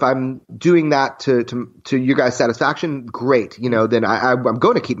so if I'm doing that to your guys' satisfaction, great, then I'm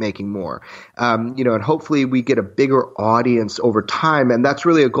going to keep making more, and hopefully we get a bigger audience over time. And that's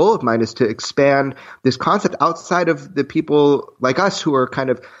really a goal of mine, is to expand this concept outside of the people like us who are kind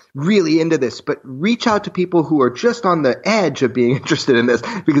of really into this, but reach out to people who are just on the edge of being interested in this,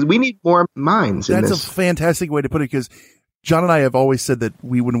 because we need more minds in this. That's a fantastic way to put it, because John and I have always said that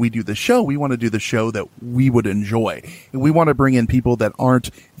when we do the show, we want to do the show that we would enjoy. And we want to bring in people that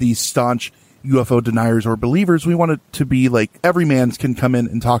aren't these staunch UFO deniers or believers. We want it to be like every man can come in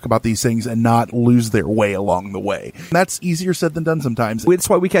and talk about these things and not lose their way along the way. And that's easier said than done sometimes. That's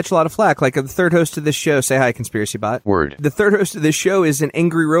why we catch a lot of flack. Like the third host of this show, say hi, Conspiracy Bot. Word. The third host of this show is an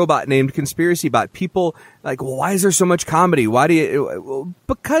angry robot named Conspiracy Bot. People like, well, why is there so much comedy? Why do you?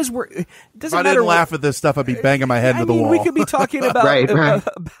 Because it doesn't matter. If I didn't laugh at this stuff, I'd be banging my head into the wall. We could be talking about right.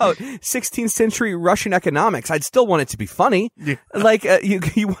 about 16th century Russian economics. I'd still want it to be funny. Yeah. Like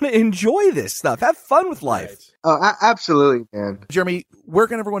you want to enjoy this stuff. Have fun with life. Right. Oh, absolutely, man. Jeremy, where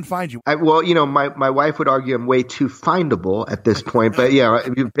can everyone find you? My wife would argue I'm way too findable at this point, but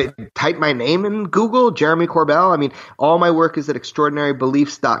if you type my name in Google, Jeremy Corbell, I mean, all my work is at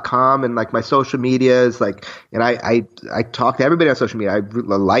extraordinarybeliefs.com, and like my social media is like, and I talk to everybody on social media. I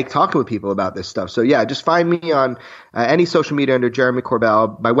like talking with people about this stuff. So yeah, just find me on any social media under Jeremy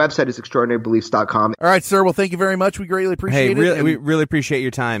Corbell. My website is extraordinarybeliefs.com. All right, sir. Well, thank you very much. We greatly appreciate it. We really appreciate your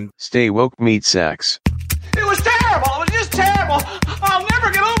time. Stay woke, meat sacks. It was terrible. It was just terrible. I'll never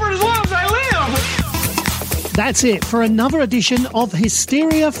get over it as long as I live. That's it for another edition of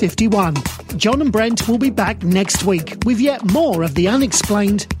Hysteria 51. John and Brent will be back next week with yet more of the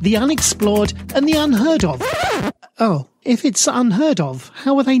unexplained, the unexplored, and the unheard of. Oh, if it's unheard of,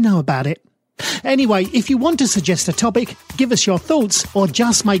 how will they know about it? Anyway, if you want to suggest a topic, give us your thoughts, or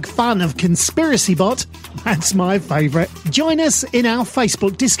just make fun of Conspiracy Bot, that's my favourite. Join us in our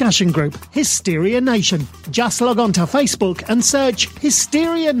Facebook discussion group, Hysteria Nation. Just log on to Facebook and search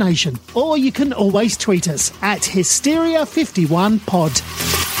Hysteria Nation, or you can always tweet us at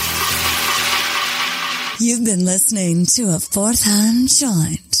Hysteria51pod. You've been listening to A Fourth Hand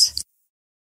Joint.